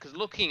right there, because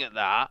looking at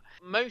that,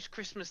 most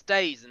Christmas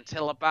days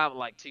until about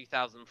like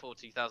 2004,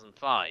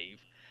 2005,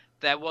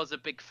 there was a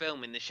big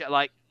film in the show.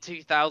 Like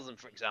 2000,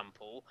 for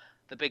example,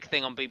 the big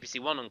thing on BBC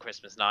One on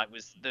Christmas night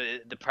was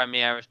the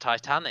premiere of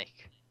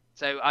Titanic.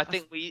 So I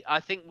think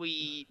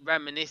we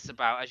reminisce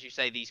about, as you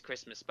say, these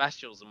Christmas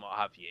specials and what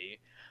have you,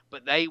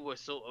 but they were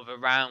sort of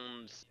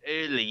around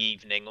early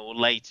evening or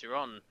later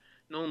on.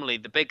 Normally,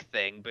 the big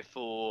thing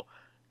before,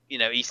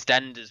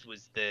 EastEnders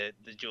was the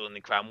Jewel in the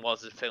Crown,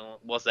 was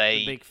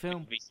a big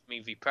film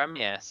movie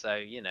premiere.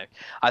 So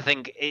I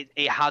think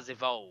it has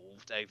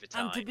evolved over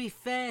time. And to be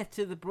fair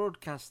to the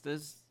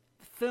broadcasters,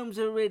 films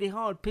are really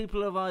hard.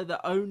 People have either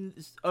own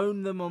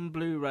them on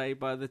Blu-ray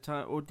by the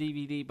time, or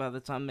DVD by the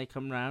time they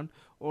come round,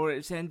 or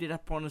it's ended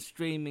up on a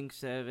streaming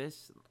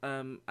service,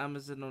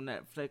 Amazon or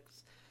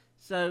Netflix.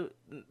 So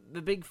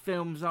the big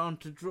films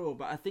aren't a draw.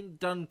 But I think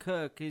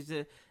Dunkirk is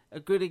a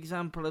good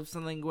example of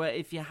something where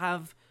if you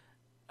have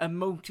a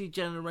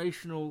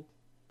multi-generational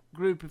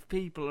group of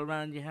people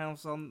around your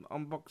house on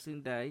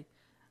Boxing Day,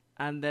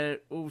 and they're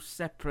all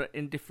separate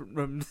in different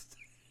rooms,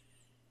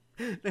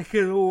 they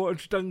can all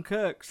watch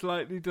Dunkirk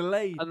slightly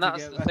delayed. And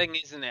that's the thing,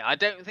 isn't it? I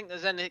don't think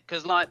there's any...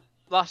 Because like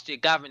last year,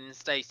 Gavin and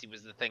Stacey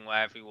was the thing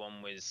where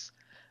everyone was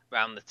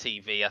around the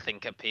TV. I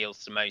think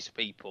appeals to most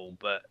people.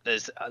 But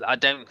I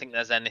don't think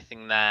there's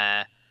anything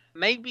there.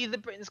 Maybe the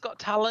Britain's Got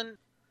Talent.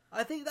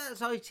 I think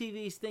that's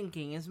ITV's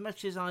thinking. As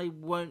much as I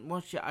won't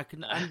watch it, I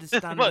can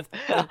understand...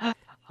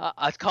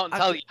 I can't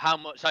tell you how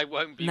much I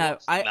won't be watching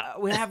that.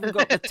 We haven't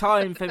got the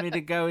time for me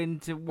to go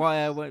into why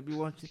I won't be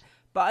watching.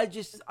 But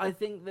I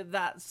think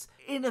that's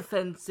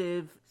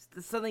inoffensive.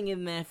 There's something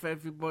in there for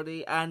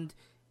everybody, and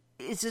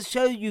it's a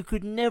show you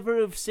could never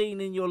have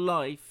seen in your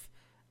life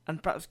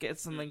and perhaps get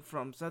something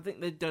from. So I think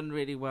they've done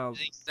really well.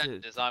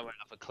 EastEnders, I won't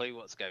have a clue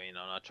what's going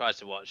on. I tried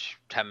to watch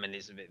 10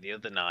 minutes of it the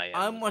other night.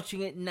 I'm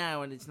watching it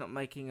now, and it's not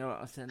making a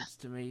lot of sense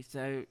to me,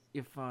 so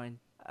you're fine.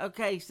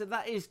 Okay, so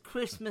that is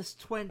Christmas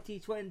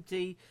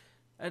 2020.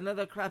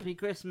 Another crappy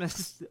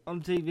Christmas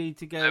on TV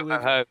to go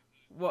with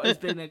what has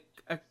been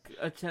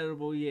a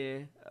terrible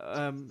year.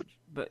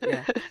 But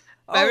yeah.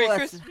 Merry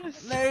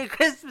Christmas. Merry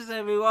Christmas,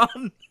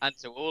 everyone. And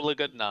to all a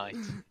good night.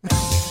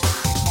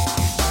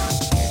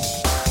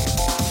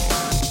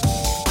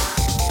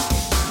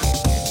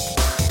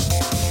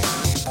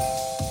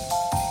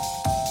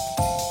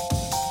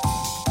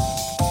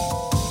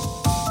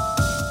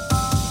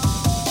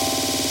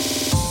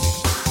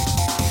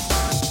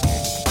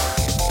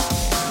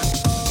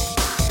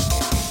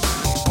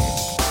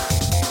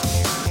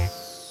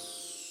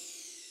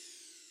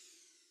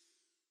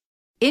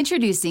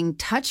 Introducing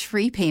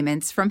touch-free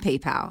payments from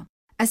PayPal,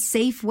 a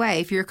safe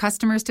way for your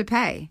customers to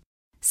pay.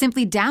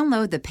 Simply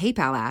download the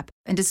PayPal app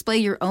and display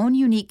your own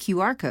unique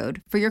QR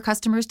code for your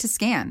customers to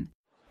scan.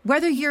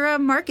 Whether you're a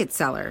market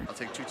seller, I'll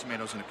take 2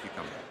 tomatoes and a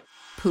cucumber.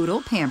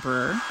 poodle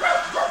pamperer,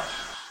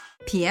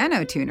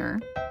 piano tuner,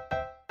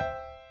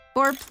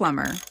 or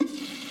plumber,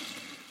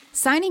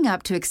 signing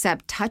up to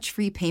accept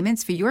touch-free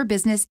payments for your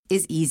business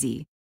is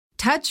easy.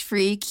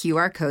 Touch-free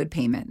QR code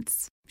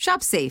payments.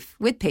 Shop safe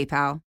with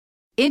PayPal.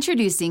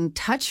 Introducing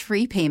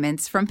touch-free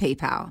payments from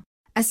PayPal,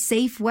 a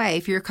safe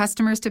way for your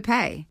customers to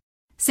pay.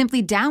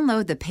 Simply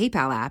download the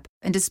PayPal app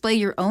and display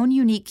your own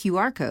unique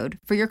QR code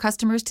for your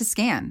customers to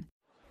scan.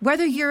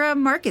 Whether you're a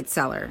market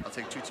seller, I'll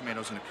take 2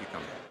 tomatoes and a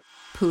cucumber.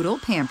 poodle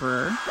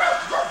pamperer,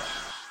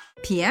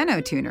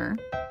 piano tuner,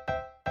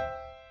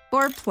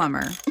 or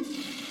plumber,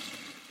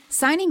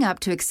 signing up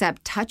to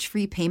accept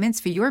touch-free payments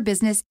for your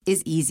business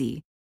is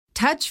easy.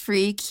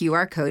 Touch-free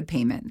QR code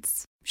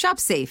payments. Shop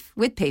safe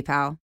with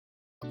PayPal.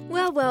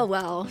 Well, well,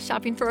 well.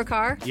 Shopping for a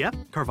car? Yep,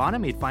 Carvana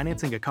made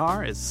financing a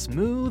car as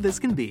smooth as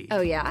can be.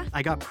 Oh, yeah?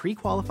 I got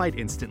pre-qualified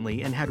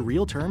instantly and had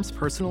real terms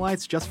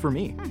personalized just for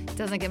me.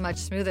 Doesn't get much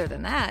smoother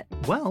than that.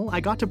 Well,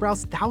 I got to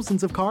browse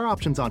thousands of car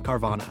options on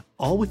Carvana,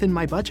 all within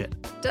my budget.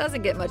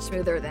 Doesn't get much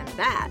smoother than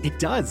that. It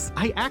does.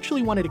 I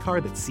actually wanted a car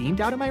that seemed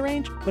out of my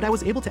range, but I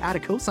was able to add a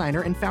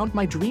cosigner and found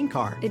my dream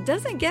car. It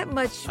doesn't get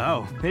much...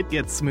 Oh, it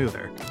gets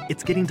smoother.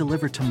 It's getting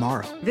delivered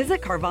tomorrow.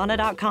 Visit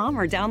Carvana.com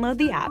or download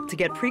the app to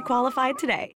get pre-qualified today.